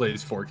S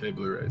plays 4K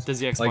Blu-rays. Does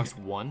the Xbox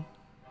One?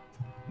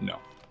 No.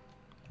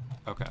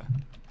 Okay.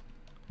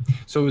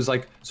 So it was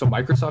like, so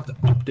Microsoft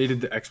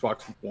updated the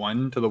Xbox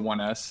One to the One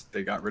S.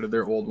 They got rid of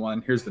their old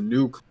one. Here's the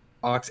new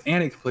box,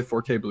 and it can play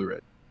 4K Blu-ray.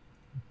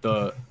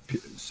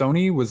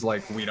 Sony was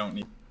like, we don't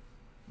need.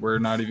 We're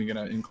not even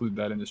gonna include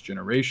that in this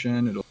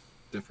generation. It'll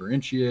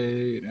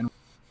differentiate, and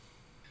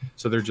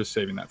so they're just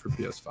saving that for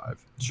PS5.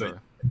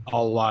 Sure. But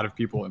a lot of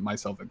people, and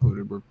myself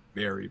included, were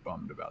very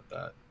bummed about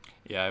that.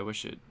 Yeah, I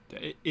wish it.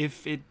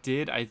 If it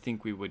did, I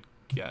think we would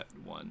get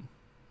one.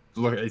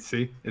 Look, I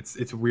see.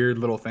 It's weird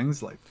little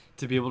things like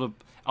To be able to,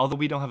 although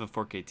we don't have a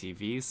 4K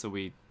TV, so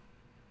we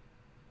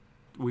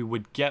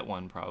would get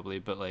one probably,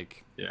 but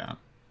like, yeah.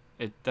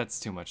 That's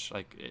too much.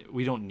 Like,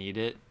 we don't need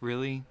it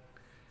really.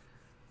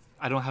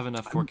 I don't have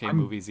enough 4K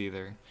movies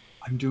either.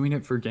 I'm doing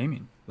it for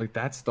gaming. Like,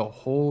 that's the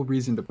whole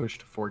reason to push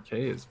to 4K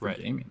is for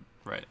gaming.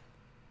 Right.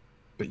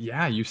 But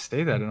yeah, you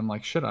say that, and I'm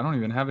like, shit, I don't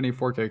even have any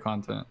 4K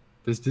content.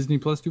 Does Disney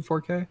Plus do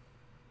 4K?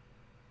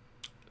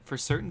 For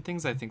certain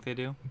things, I think they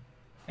do.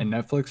 And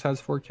Netflix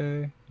has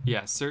 4K?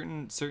 Yeah,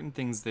 certain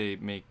things they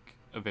make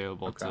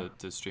available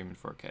to stream in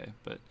 4K.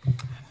 But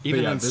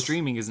even then,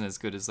 streaming isn't as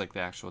good as like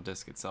the actual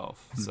disc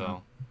itself. Mm-hmm.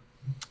 So.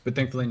 But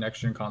thankfully,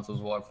 next-gen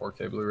consoles will have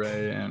 4K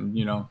Blu-ray, and,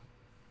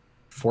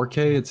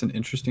 4K, it's an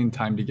interesting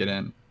time to get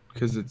in,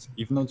 because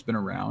even though it's been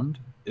around,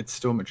 it's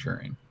still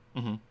maturing.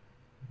 Mm-hmm.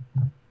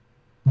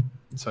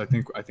 So I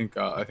think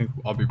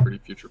I'll be pretty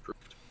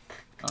future-proofed.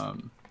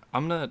 I'm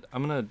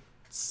gonna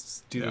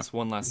do this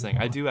one last thing.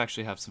 I do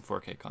actually have some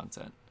 4K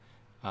content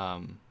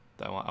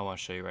that I want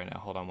to show you right now.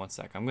 Hold on one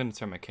sec. I'm gonna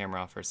turn my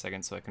camera off for a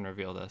second so I can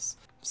reveal this.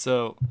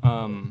 So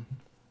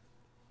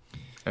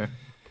okay.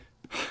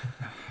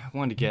 I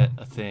wanted to get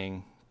a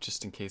thing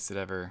just in case it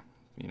ever,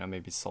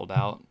 maybe sold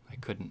out. I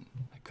couldn't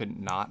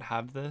not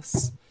have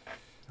this.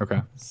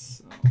 Okay.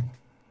 So.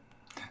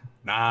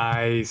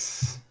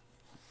 Nice.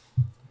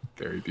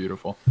 Very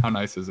beautiful. How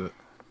nice is it?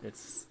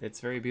 It's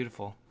very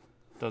beautiful.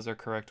 Those are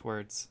correct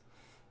words.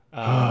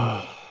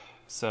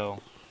 So.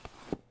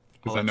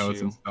 Because I know it's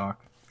in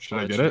stock. Should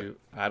I get it?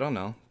 I don't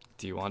know.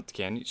 Do you want?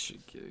 Can you?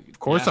 Of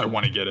course, I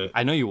want to get it.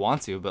 I know you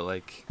want to, but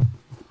like.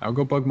 I'll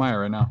go bug Maya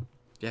right now.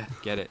 Yeah,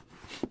 get it.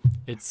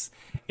 It's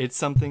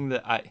something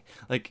that I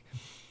like.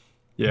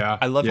 Yeah.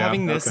 I love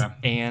having this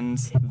and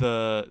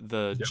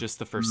the just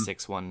the first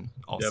 6 one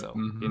also. Yep.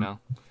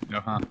 Mm-hmm.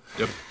 Uh-huh.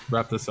 Yep.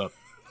 Wrap this up.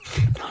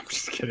 No, I'm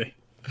just kidding.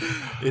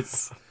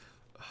 It's.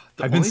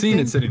 I've been seeing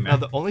it sitting there. Now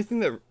the only thing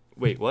that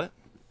wait, what?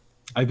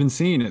 I've been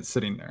seeing it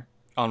sitting there.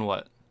 On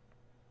what?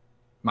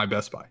 My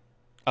Best Buy.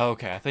 Oh,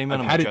 okay. I thought you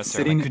meant on my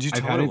dresser. Like, could you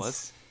tell what it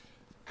was?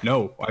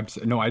 No, I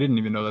didn't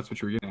even know that's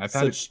what you were getting. I've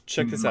had it.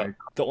 Check this out.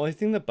 The only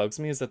thing that bugs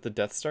me is that the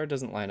Death Star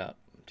doesn't line up.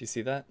 Do you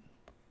see that?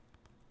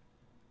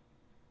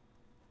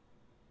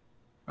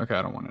 Okay,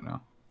 I don't want to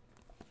know.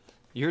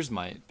 Yours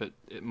might, but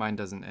mine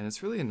doesn't, and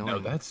it's really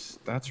annoying. No, that's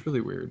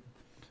really weird.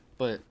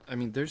 But I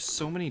mean, there's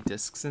so many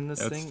discs in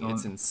this thing.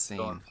 It's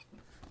insane.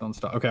 Don't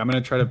stop. Okay, I'm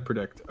gonna try to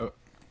predict. Oh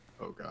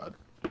God.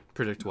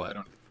 Predict what? I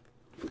don't.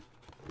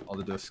 All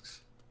the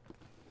discs.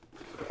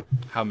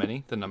 How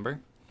many? The number?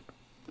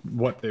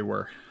 What they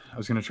were. I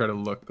was gonna try to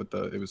look, but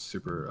it was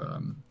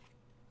super.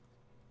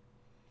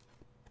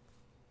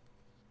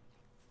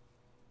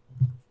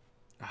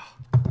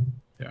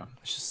 Yeah.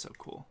 It's just so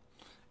cool,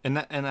 and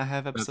I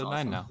have episode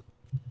 9 now.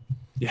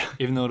 Yeah.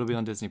 Even though it'll be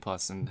on Disney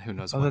Plus, and who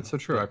knows? Oh, that's so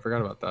true. I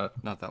forgot about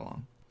that. Not that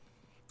long.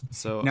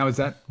 So now is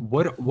that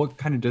what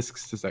kind of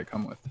discs does that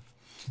come with?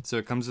 So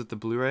it comes with the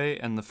Blu-ray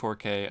and the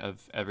 4K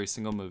of every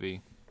single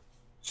movie.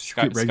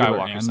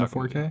 Regular and the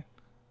 4K.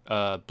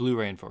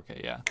 Blu-ray and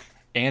 4K, yeah,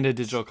 and a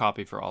digital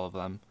copy for all of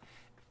them,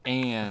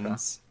 and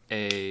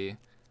a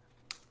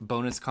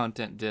bonus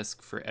content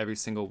disc for every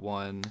single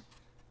one,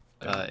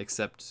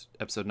 except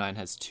episode 9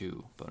 has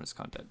 2 bonus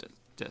content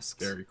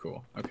discs. Very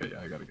cool. Okay,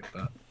 yeah, I gotta get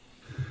that.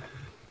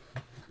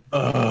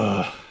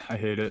 I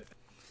hate it.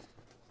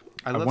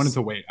 I wanted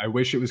to wait. I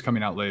wish it was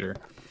coming out later,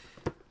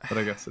 but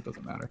I guess it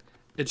doesn't matter.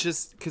 It's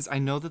just because I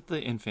know that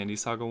the Infinity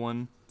Saga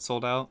one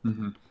sold out.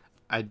 Mm-hmm.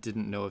 I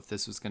didn't know if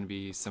this was going to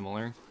be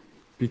similar.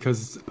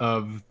 Because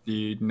of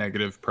the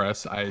negative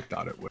press, I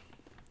thought it would.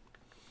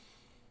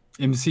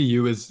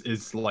 MCU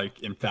is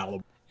like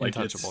infallible. Like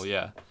untouchable,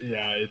 yeah.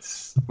 Yeah,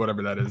 it's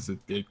whatever that is,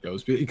 it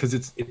goes. Because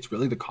it's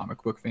really the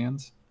comic book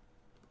fans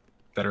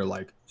that are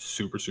like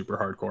super, super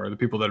hardcore. The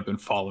people that have been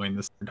following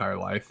this entire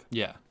life.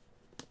 Yeah.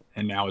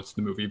 And now it's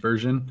the movie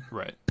version.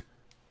 Right.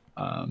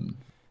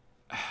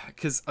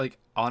 Because, like,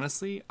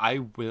 honestly, I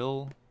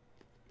will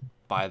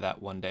buy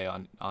that one day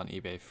on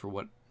eBay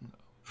for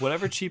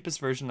whatever cheapest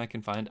version I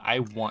can find. I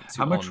want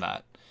to own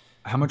that.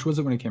 How much was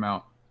it when it came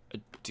out?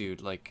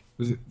 Dude, like...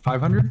 Was it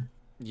 500?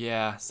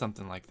 Yeah,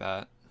 something like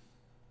that.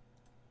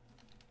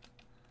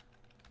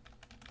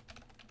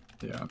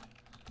 Yeah,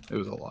 it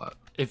was a lot.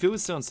 If it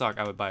was still in stock,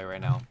 I would buy it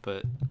right now,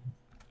 but...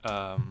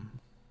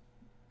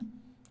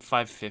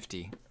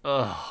 $550.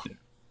 Ugh. Yeah,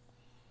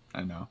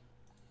 I know.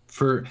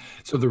 So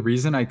the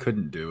reason I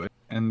couldn't do it,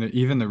 and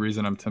even the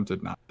reason I'm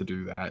tempted not to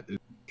do that, is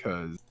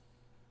because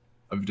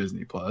of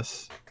Disney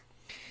Plus.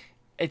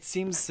 It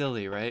seems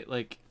silly, right?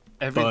 Like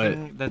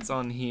everything that's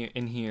on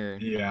here.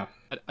 Yeah.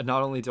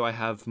 not only do I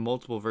have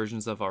multiple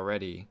versions of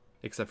already,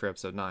 except for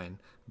episode 9,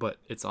 but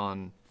it's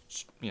on,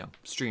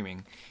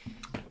 streaming.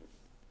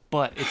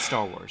 But it's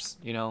Star Wars,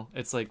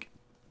 It's like,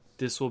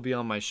 this will be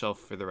on my shelf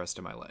for the rest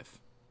of my life.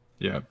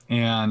 Yeah.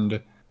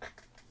 And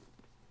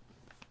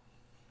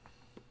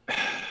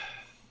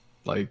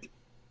like,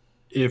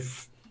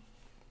 if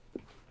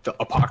the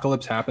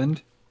apocalypse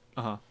happened,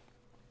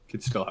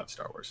 could still have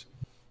Star Wars.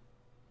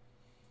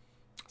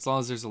 As long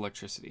as there's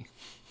electricity.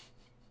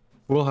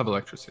 We'll have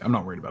electricity. I'm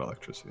not worried about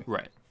electricity.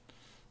 Right.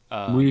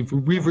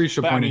 We've reached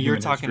a point in you're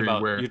human talking history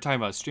about where you're talking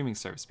about streaming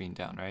service being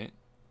down, right?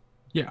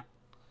 yeah.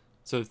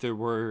 So if there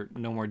were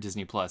no more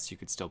Disney Plus, you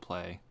could still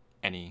play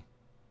any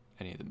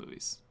of the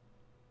movies.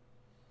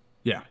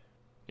 Yeah.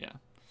 Yeah.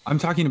 I'm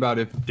talking about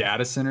if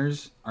data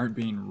centers aren't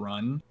being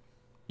run.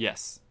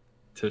 Yes.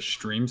 To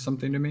stream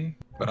something to me,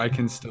 but I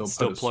can still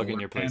put a plug in solar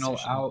your panel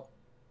PlayStation out,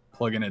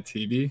 plug in a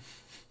TV,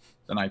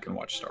 then I can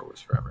watch Star Wars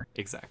forever.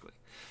 Exactly.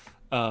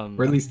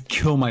 Or at least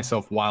kill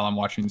myself while I'm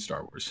watching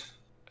Star Wars.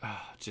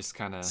 Just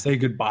kind of say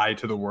goodbye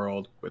to the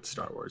world with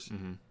Star Wars.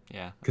 Mm-hmm.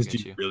 Yeah. Because do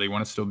you really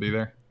want to still be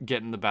there?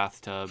 Get in the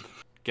bathtub,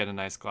 get a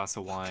nice glass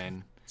of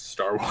wine.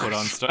 Star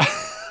Wars. Put on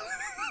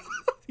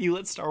You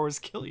let Star Wars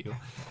kill you.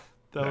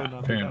 That would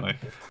not apparently.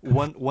 Be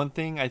one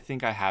thing I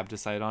think I have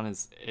decided on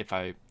is if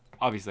I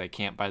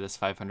can't buy this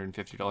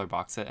 $550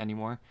 box set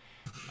anymore.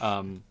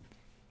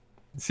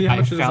 See how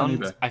much it is on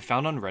eBay. I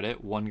found on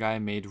Reddit one guy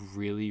made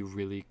really,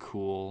 really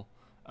cool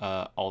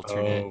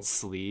alternate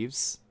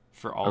sleeves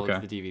for all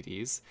of the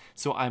DVDs.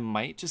 So I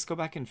might just go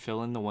back and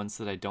fill in the ones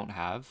that I don't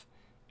have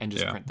and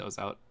just print those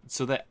out.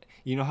 So that,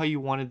 how you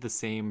wanted the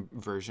same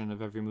version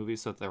of every movie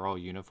so that they're all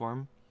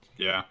uniform?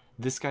 Yeah.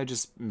 This guy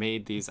just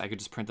made these. I could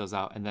just print those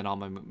out and then all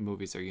my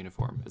movies are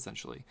uniform,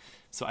 essentially.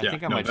 So I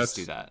think I might just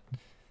do that.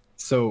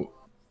 So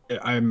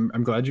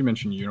I'm glad you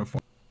mentioned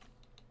uniform.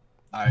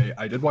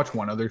 I did watch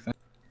one other thing.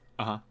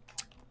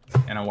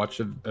 And I watched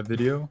a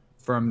video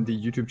from the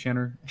YouTube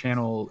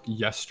channel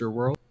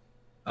Yesterworld.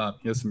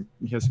 He has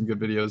some good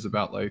videos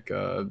about like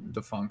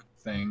defunct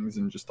things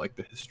and just like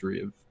the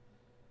history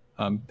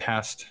of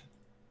past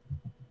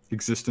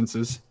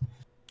existences.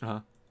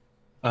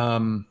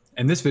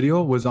 And this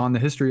video was on the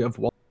history of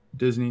Walt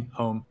Disney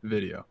Home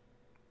Video.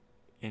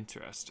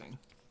 Interesting.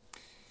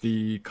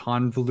 The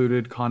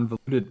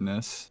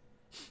convolutedness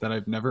that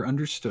I've never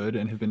understood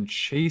and have been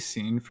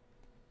chasing for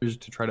years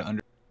to try to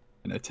understand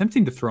and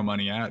attempting to throw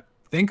money at,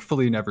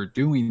 thankfully never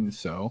doing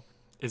so.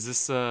 Is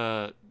this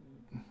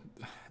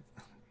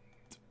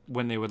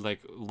when they would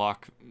like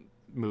lock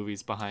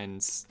movies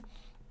behind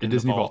in the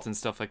Disney vault and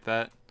stuff like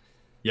that?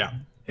 Yeah,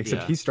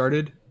 except he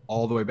started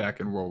all the way back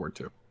in World War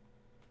II.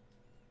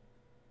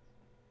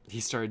 He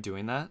started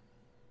doing that?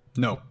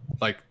 No,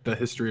 like the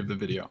history of the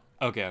video.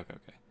 Okay.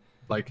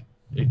 Like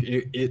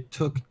it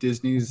took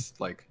Disney's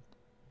like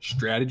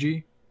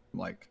strategy,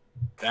 like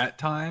that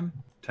time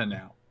to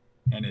now,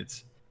 and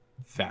it's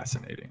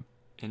fascinating.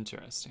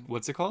 Interesting.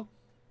 What's it called?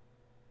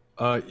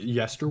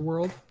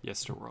 Yesterworld.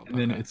 Yesterworld. And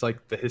then it's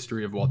like the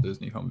history of Walt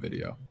Disney Home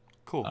Video.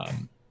 Cool.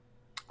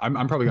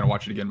 I'm probably gonna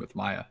watch it again with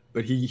Maya,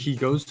 but he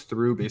goes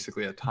through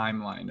basically a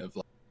timeline of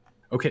like,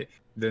 okay,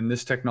 then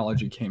this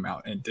technology came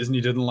out and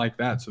Disney didn't like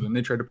that, so then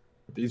they tried to put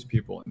these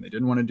people and they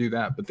didn't want to do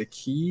that. But the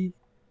key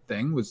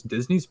thing was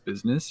Disney's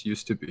business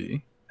used to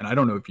be, and I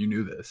don't know if you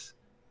knew this,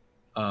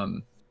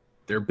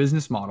 their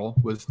business model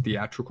was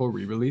theatrical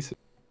re-releases.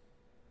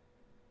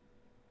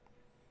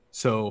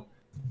 So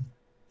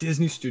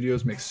Disney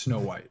Studios makes Snow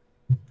White,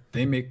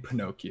 they make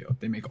Pinocchio,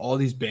 they make all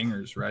these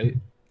bangers, right?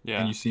 Yeah.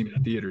 And you see them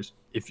in theaters.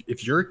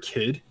 If you're a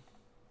kid,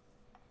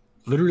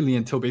 literally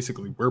until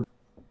basically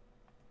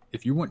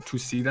if you want to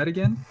see that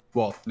again,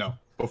 well, no,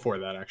 before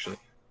that actually,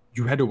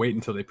 you had to wait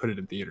until they put it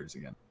in theaters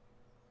again.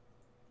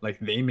 Like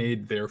they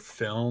made their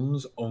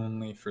films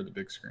only for the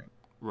big screen.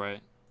 Right.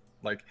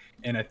 Like,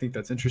 and I think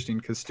that's interesting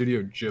because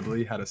Studio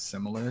Ghibli had a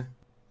similar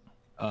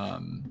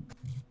kind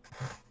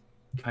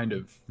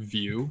of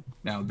view.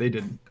 Now they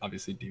did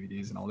obviously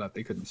DVDs and all that.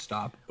 They couldn't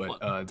stop,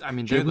 but I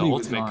mean, they're the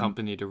ultimate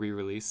company to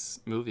re-release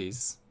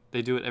movies.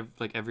 They do it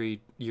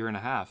every year and a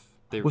half.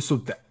 So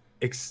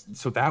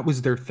that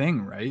was their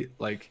thing, right?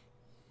 Like,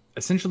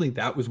 essentially,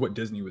 that was what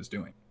Disney was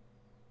doing.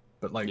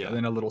 But like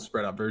in a little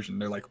spread out version,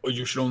 they're like, "Oh,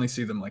 you should only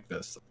see them like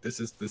this. This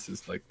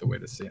is like the way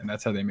to see it," and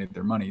that's how they made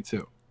their money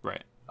too.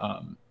 Right.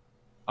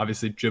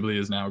 Obviously, Ghibli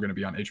is now going to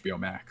be on HBO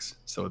Max,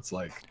 so it's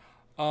like,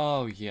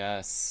 oh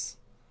yes,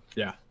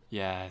 yeah,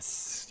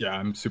 yes, yeah.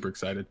 I'm super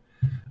excited.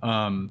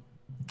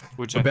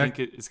 Which I think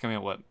is coming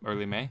out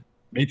early May.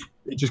 It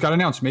just got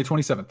announced May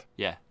 27th.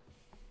 Yeah.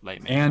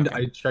 Late May. And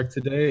I checked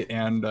today,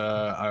 and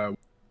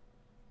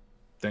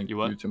thank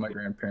you to my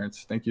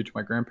grandparents. Thank you to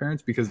my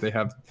grandparents because they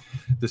have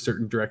the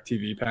certain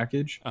DirecTV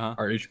package.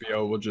 Our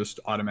HBO will just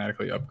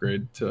automatically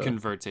upgrade to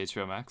convert to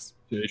HBO Max.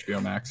 To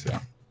HBO Max, yeah.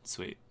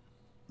 Sweet.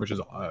 Which is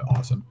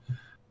awesome.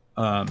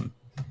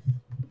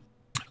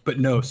 But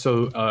no,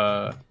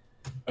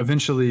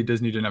 eventually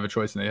Disney didn't have a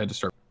choice, and they had to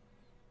start.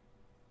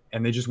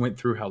 And they just went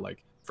through how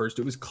like first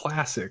it was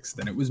classics,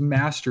 then it was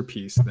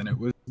masterpiece, then it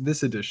was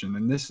this edition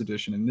and this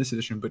edition and this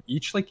edition. But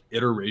each like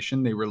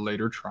iteration they were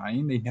later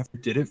trying, they never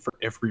did it for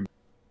every.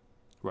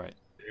 Right.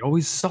 They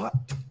always sought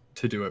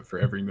to do it for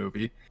every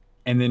movie,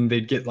 and then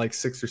they'd get like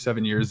 6 or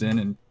 7 years in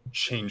and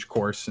change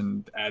course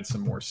and add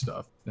some more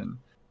stuff. And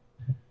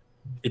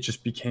it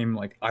just became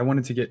like I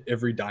wanted to get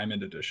every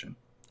diamond edition,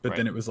 but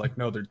then it was like,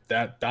 no,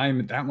 that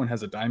one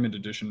has a diamond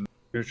edition,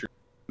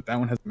 that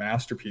one has a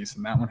masterpiece,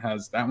 and that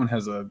one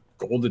has a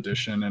gold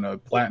edition and a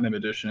platinum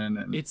edition.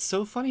 And it's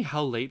so funny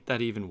how late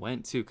that even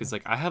went too, because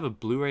like I have a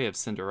Blu-ray of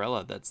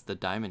Cinderella that's the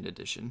diamond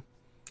edition.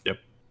 Yep.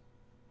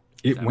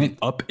 It went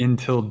up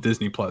until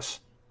Disney Plus.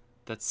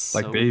 That's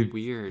so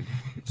weird.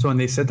 So, and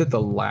they said that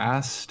the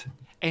last...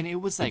 And it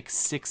was like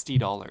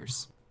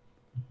 $60.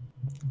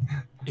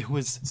 It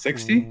was...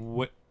 60?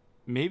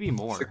 Maybe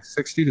more.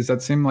 60? Does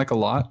that seem like a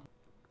lot?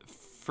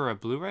 For a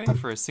Blu-ray?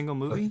 For a single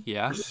movie?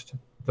 Yeah.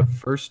 The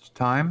first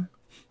time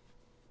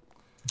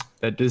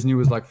that Disney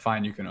was like,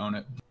 fine, you can own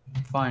it.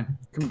 Fine,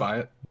 you can buy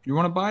it. You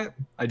want to buy it?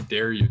 I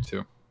dare you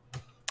to.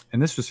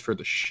 And this was for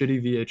the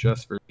shitty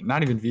VHS version.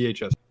 Not even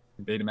VHS,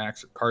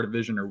 Betamax or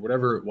Cardivision or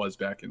whatever it was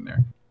back in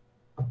there.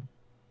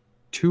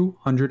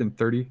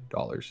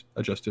 $230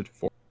 adjusted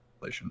for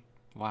inflation.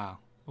 Wow.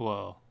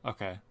 Whoa.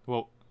 Okay.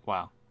 Well,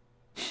 wow.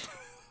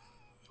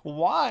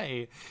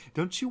 Why?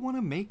 Don't you want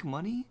to make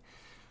money?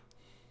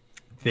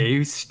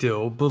 They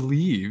still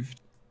believed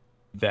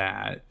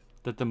that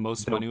the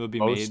most money would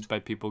be made by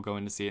people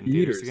going to see it in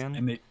theaters again.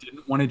 And they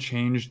didn't want to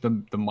change the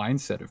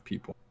mindset of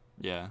people.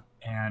 Yeah.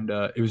 And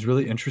it was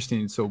really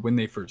interesting. So when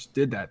they first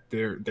did that,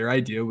 their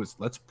idea was,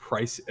 let's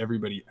price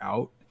everybody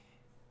out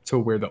to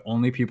where the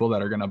only people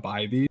that are going to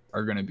buy these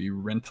are going to be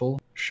rental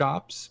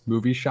shops,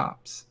 movie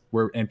shops,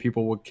 and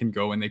people can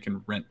go and they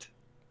can rent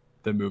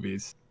the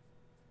movies.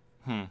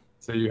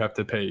 So you have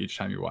to pay each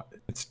time you watch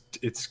it.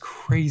 It's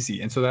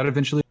crazy. And so that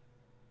eventually,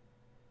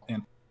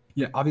 and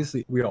yeah,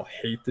 obviously we all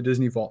hate the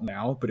Disney Vault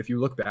now, but if you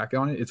look back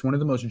on it, it's one of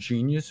the most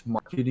genius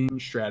marketing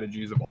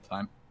strategies of all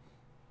time.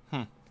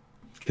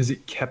 Because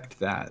it kept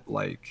that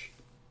like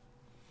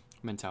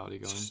mentality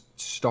going,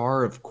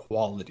 star of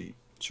quality.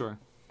 Sure.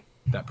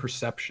 That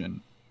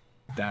perception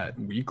that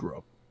we grew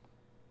up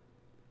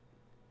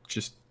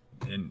just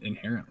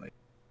inherently.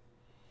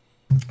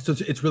 So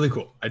it's really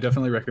cool. I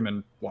definitely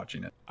recommend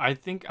watching it. I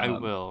think I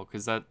will,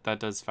 because that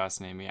does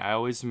fascinate me. I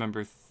always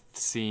remember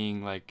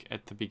seeing like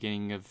at the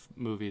beginning of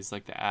movies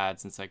like the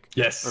ads, and it's like,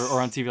 yes,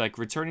 or on TV like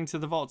returning to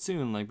the vault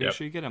soon, like make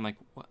sure you get it. I'm like,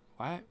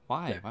 what?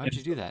 Why would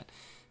you do that?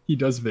 He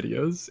does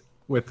videos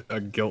with a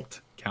guilt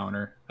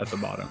counter at the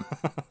bottom.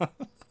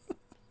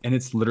 And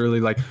it's literally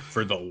like,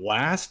 for the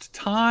last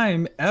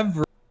time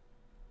ever,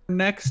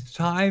 next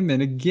time,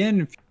 and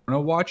again, if you want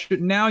to watch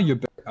it now, you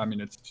better. I mean,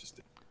 it's just.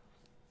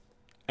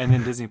 And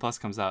then Disney Plus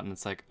comes out, and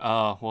it's like,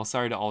 oh, well,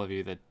 sorry to all of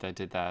you that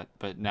did that,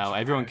 but now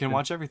everyone can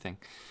watch everything.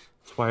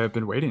 That's why I've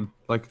been waiting.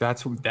 Like,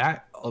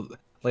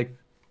 like,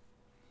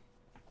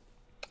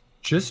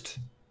 just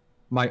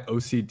my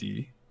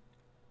OCD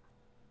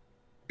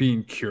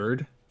being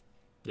cured.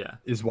 Yeah.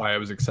 Is why I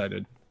was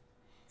excited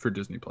for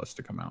Disney Plus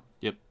to come out.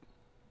 Yep.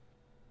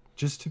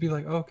 Just to be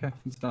like, oh, okay,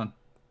 it's done.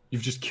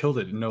 You've just killed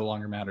it. It no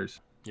longer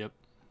matters. Yep.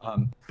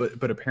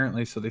 But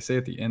apparently, so they say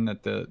at the end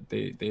that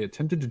they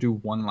attempted to do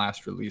one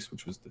last release,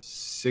 which was the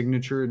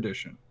signature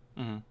edition,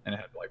 and it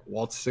had like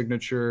Walt's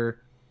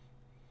signature.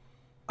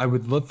 I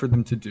would love for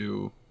them to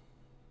do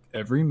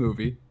every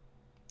movie,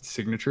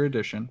 signature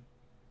edition,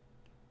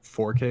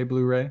 4K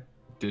Blu-ray,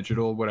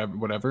 digital,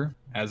 whatever,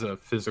 as a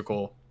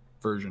physical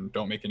version.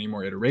 Don't make any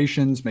more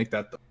iterations. Make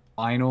that the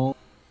final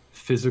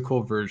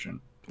physical version.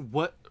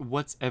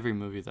 What's every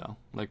movie though?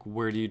 Like,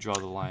 where do you draw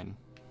the line?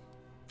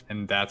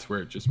 And that's where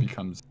it just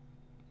becomes,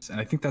 and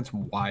I think that's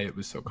why it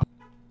was so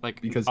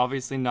like, because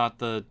obviously not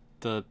the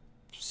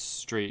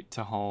straight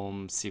to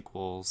home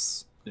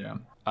sequels. Yeah.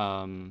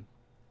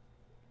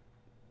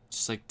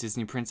 Just like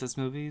Disney princess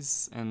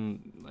movies,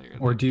 and like,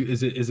 or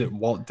is it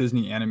Walt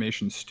Disney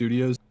Animation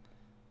Studios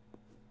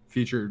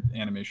featured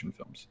animation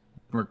films,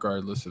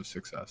 regardless of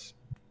success?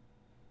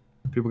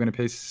 People going to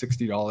pay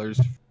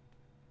 $60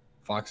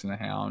 Fox and the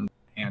Hound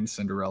and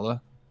Cinderella?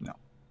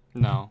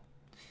 No.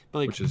 But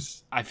like,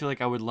 I feel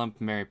like I would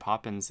lump Mary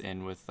Poppins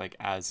in with like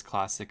as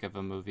classic of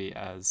a movie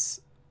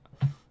as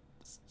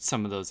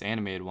some of those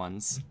animated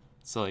ones.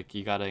 So like,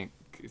 you gotta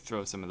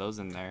throw some of those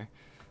in there.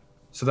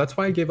 So that's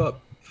why I gave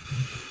up.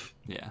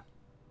 Yeah.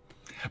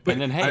 But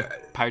and then hey,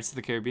 Pirates of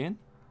the Caribbean,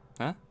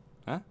 huh?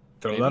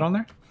 Throw that on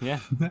there. Yeah.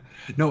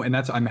 No, and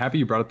I'm happy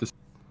you brought up this.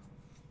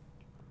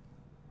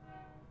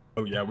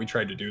 Oh yeah, we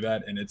tried to do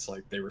that, and it's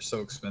like they were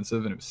so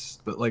expensive, and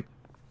but like,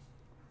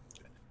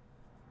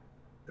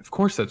 of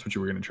course that's what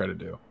you were gonna try to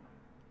do,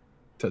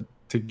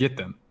 to get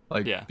them,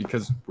 like, yeah,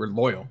 because we're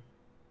loyal,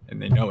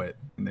 and they know it,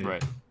 and they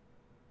right.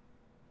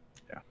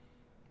 Yeah.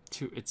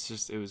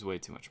 It was way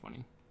too much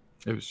money.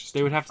 It was just.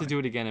 They would have to do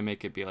it again and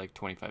make it be like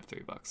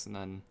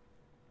 $25-$30,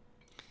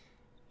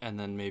 and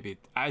then maybe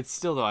I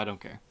don't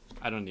care.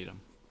 I don't need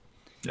them.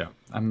 Yeah,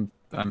 I'm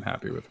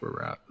happy with where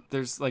we're at.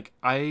 There's like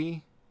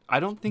I I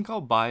don't think I'll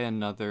buy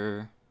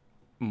another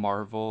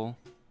Marvel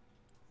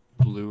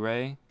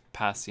Blu-ray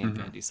past the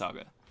Infinity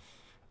Saga.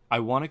 I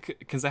want to,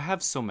 because I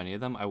have so many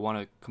of them. I want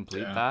to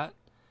complete that,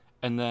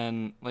 and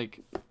then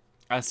like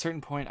at a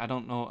certain point, I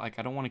don't know. Like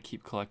I don't want to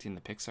keep collecting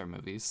the Pixar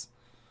movies.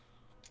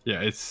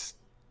 Yeah, it's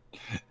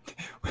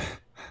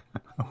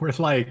we're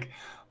like,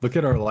 look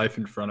at our life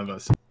in front of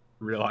us,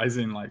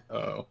 realizing like,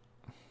 oh,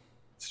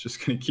 it's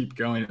just gonna keep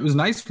going. It was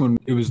nice when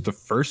it was the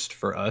first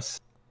for us.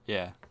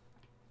 Yeah.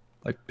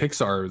 Like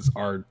Pixar's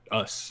are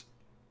us.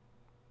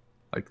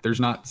 Like there's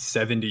not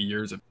 70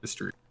 years of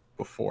history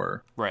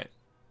before. Right.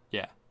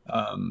 Yeah.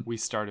 We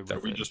started with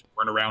that we it. just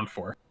weren't around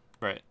for.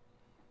 Right.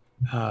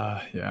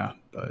 Yeah,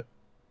 but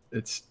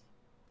it's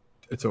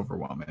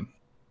overwhelming.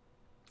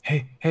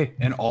 Hey,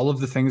 and all of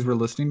the things we're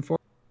listing,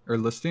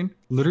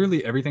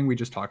 literally everything we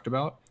just talked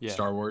about,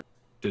 Star Wars,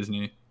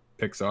 Disney,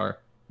 Pixar,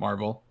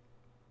 Marvel,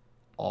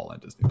 all on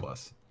Disney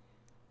Plus.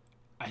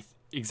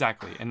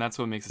 Exactly, and that's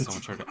what makes it so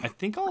much harder. I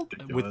think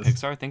with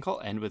Pixar, I think I'll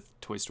end with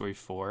Toy Story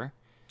 4.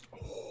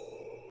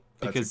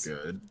 That's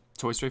good.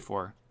 Toy Story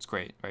 4 is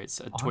great, right?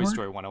 So Toy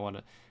Story 1, I want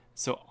to.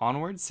 So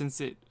Onward, since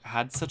it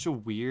had such a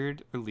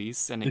weird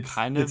release and it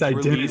kind of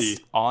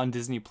released on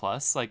Disney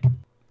Plus, like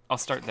I'll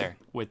start there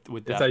with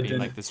that being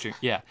like the stream.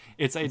 Yeah,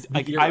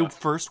 I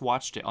first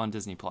watched it on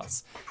Disney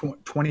Plus.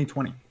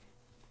 2020.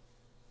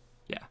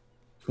 Yeah.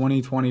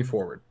 2020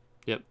 forward.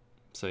 Yep.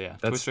 So yeah,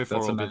 Toy Story 4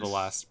 will be the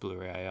last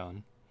Blu-ray I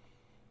own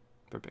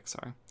for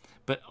Pixar.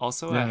 But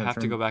also, I have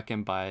to go back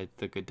and buy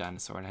The Good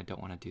Dinosaur, and I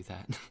don't want to do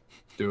that.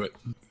 Do it.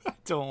 I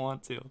don't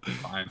want to.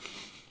 Fine.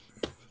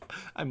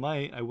 I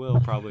might. I will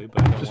probably,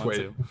 but I don't want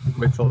to.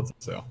 Wait till it's on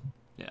sale.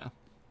 Yeah.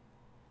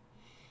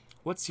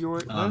 What's your?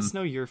 Let us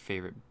know your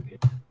favorite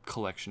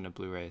collection of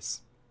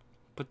Blu-rays.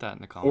 Put that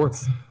in the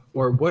comments.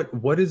 Or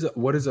what is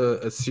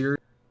a series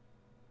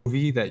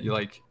movie that you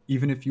like?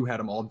 Even if you had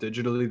them all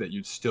digitally, that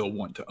you'd still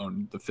want to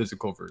own the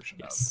physical version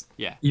of.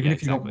 Yeah. Even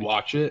if you don't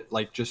watch it,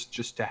 like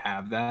just to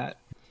have that,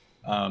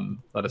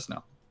 let us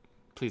know.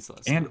 Please let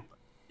us know. And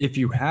if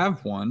you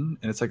have one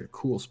and it's like a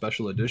cool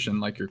special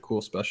edition, like your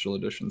cool special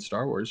edition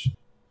Star Wars,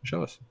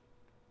 show us.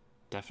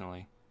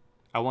 Definitely.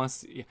 I want to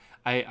see.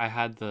 I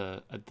had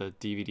the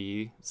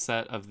DVD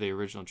set of the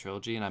original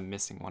trilogy, and I'm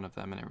missing one of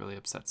them, and it really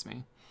upsets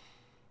me.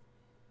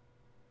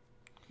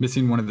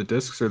 Missing one of the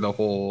discs or the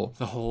whole?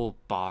 The whole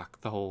box,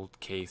 the whole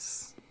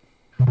case.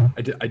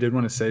 I did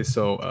want to say,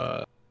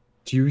 so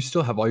do you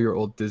still have all your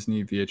old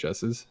Disney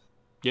VHSs?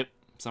 Yep,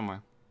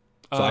 somewhere.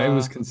 So I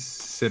was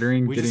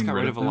considering we getting just got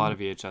rid of them. a lot of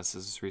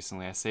VHSs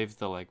recently. I saved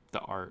the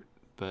art,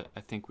 but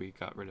I think we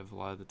got rid of a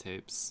lot of the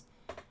tapes.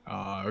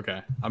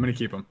 Okay. I'm gonna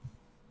keep them.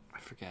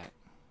 I forget.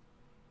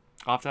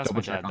 I'll have to ask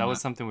my dad. That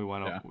was something we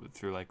went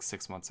through like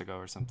 6 months ago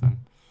or something.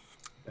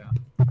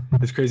 Yeah.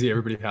 It's crazy.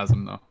 Everybody has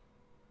them though.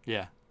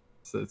 Yeah.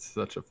 So it's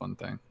such a fun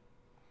thing.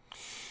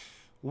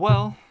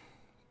 Well,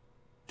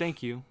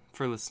 thank you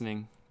for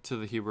listening to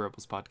the Huber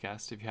Rebels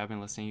podcast. If you have been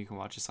listening, you can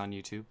watch us on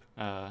YouTube,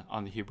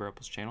 on the Huber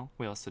Rebels channel.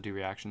 We also do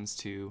reactions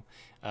to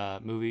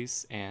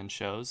movies and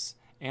shows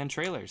and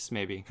trailers,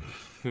 maybe.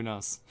 Who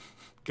knows?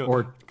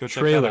 Go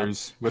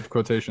trailers with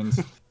quotations.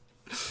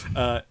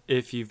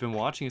 If you've been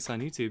watching us on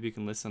YouTube, you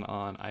can listen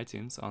on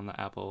iTunes on the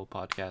Apple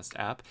Podcast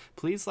app.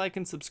 Please like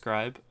and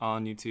subscribe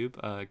on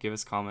YouTube. Give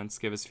us comments,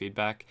 give us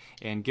feedback,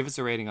 and give us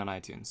a rating on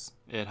iTunes.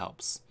 It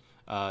helps.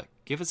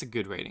 Give us a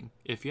good rating.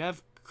 If you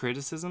have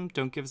criticism,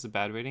 don't give us a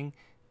bad rating.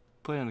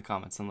 Put it in the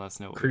comments and let us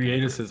know what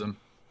Criticism.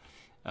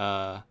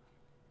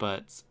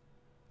 But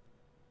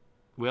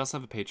we also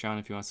have a Patreon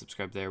if you want to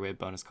subscribe there. We have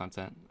bonus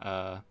content.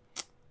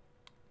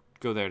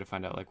 Go there to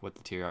find out like what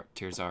the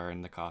tiers are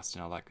and the cost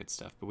and all that good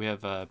stuff. But we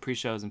have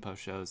pre-shows and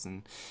post-shows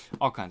and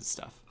all kinds of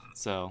stuff.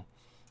 So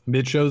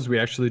mid-shows, we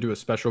actually do a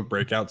special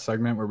breakout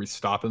segment where we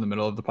stop in the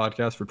middle of the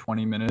podcast for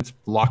 20 minutes,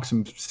 block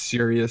some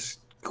serious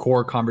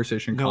core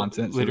conversation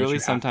content. Literally,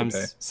 sometimes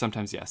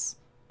yes.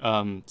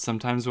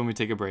 Sometimes when we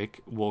take a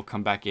break, we'll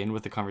come back in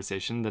with a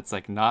conversation that's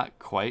like not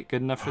quite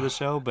good enough for the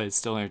show, but it's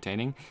still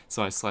entertaining.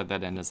 So I slide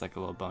that in as like a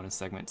little bonus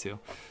segment too.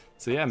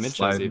 So yeah,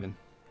 mid-shows even.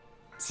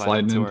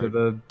 Sliding into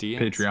the DMs.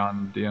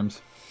 Patreon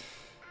DMs.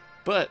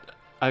 But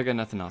I got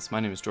nothing else. My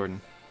name is Jordan.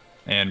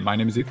 And my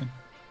name is Ethan.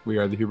 We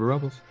are the Huber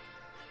Rebels.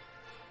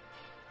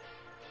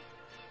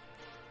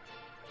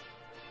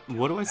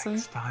 What do I say?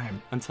 Next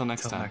time. Until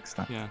next time.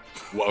 Yeah.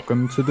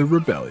 Welcome to the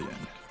rebellion.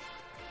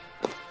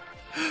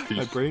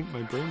 My brain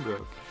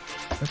broke.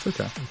 That's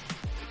okay.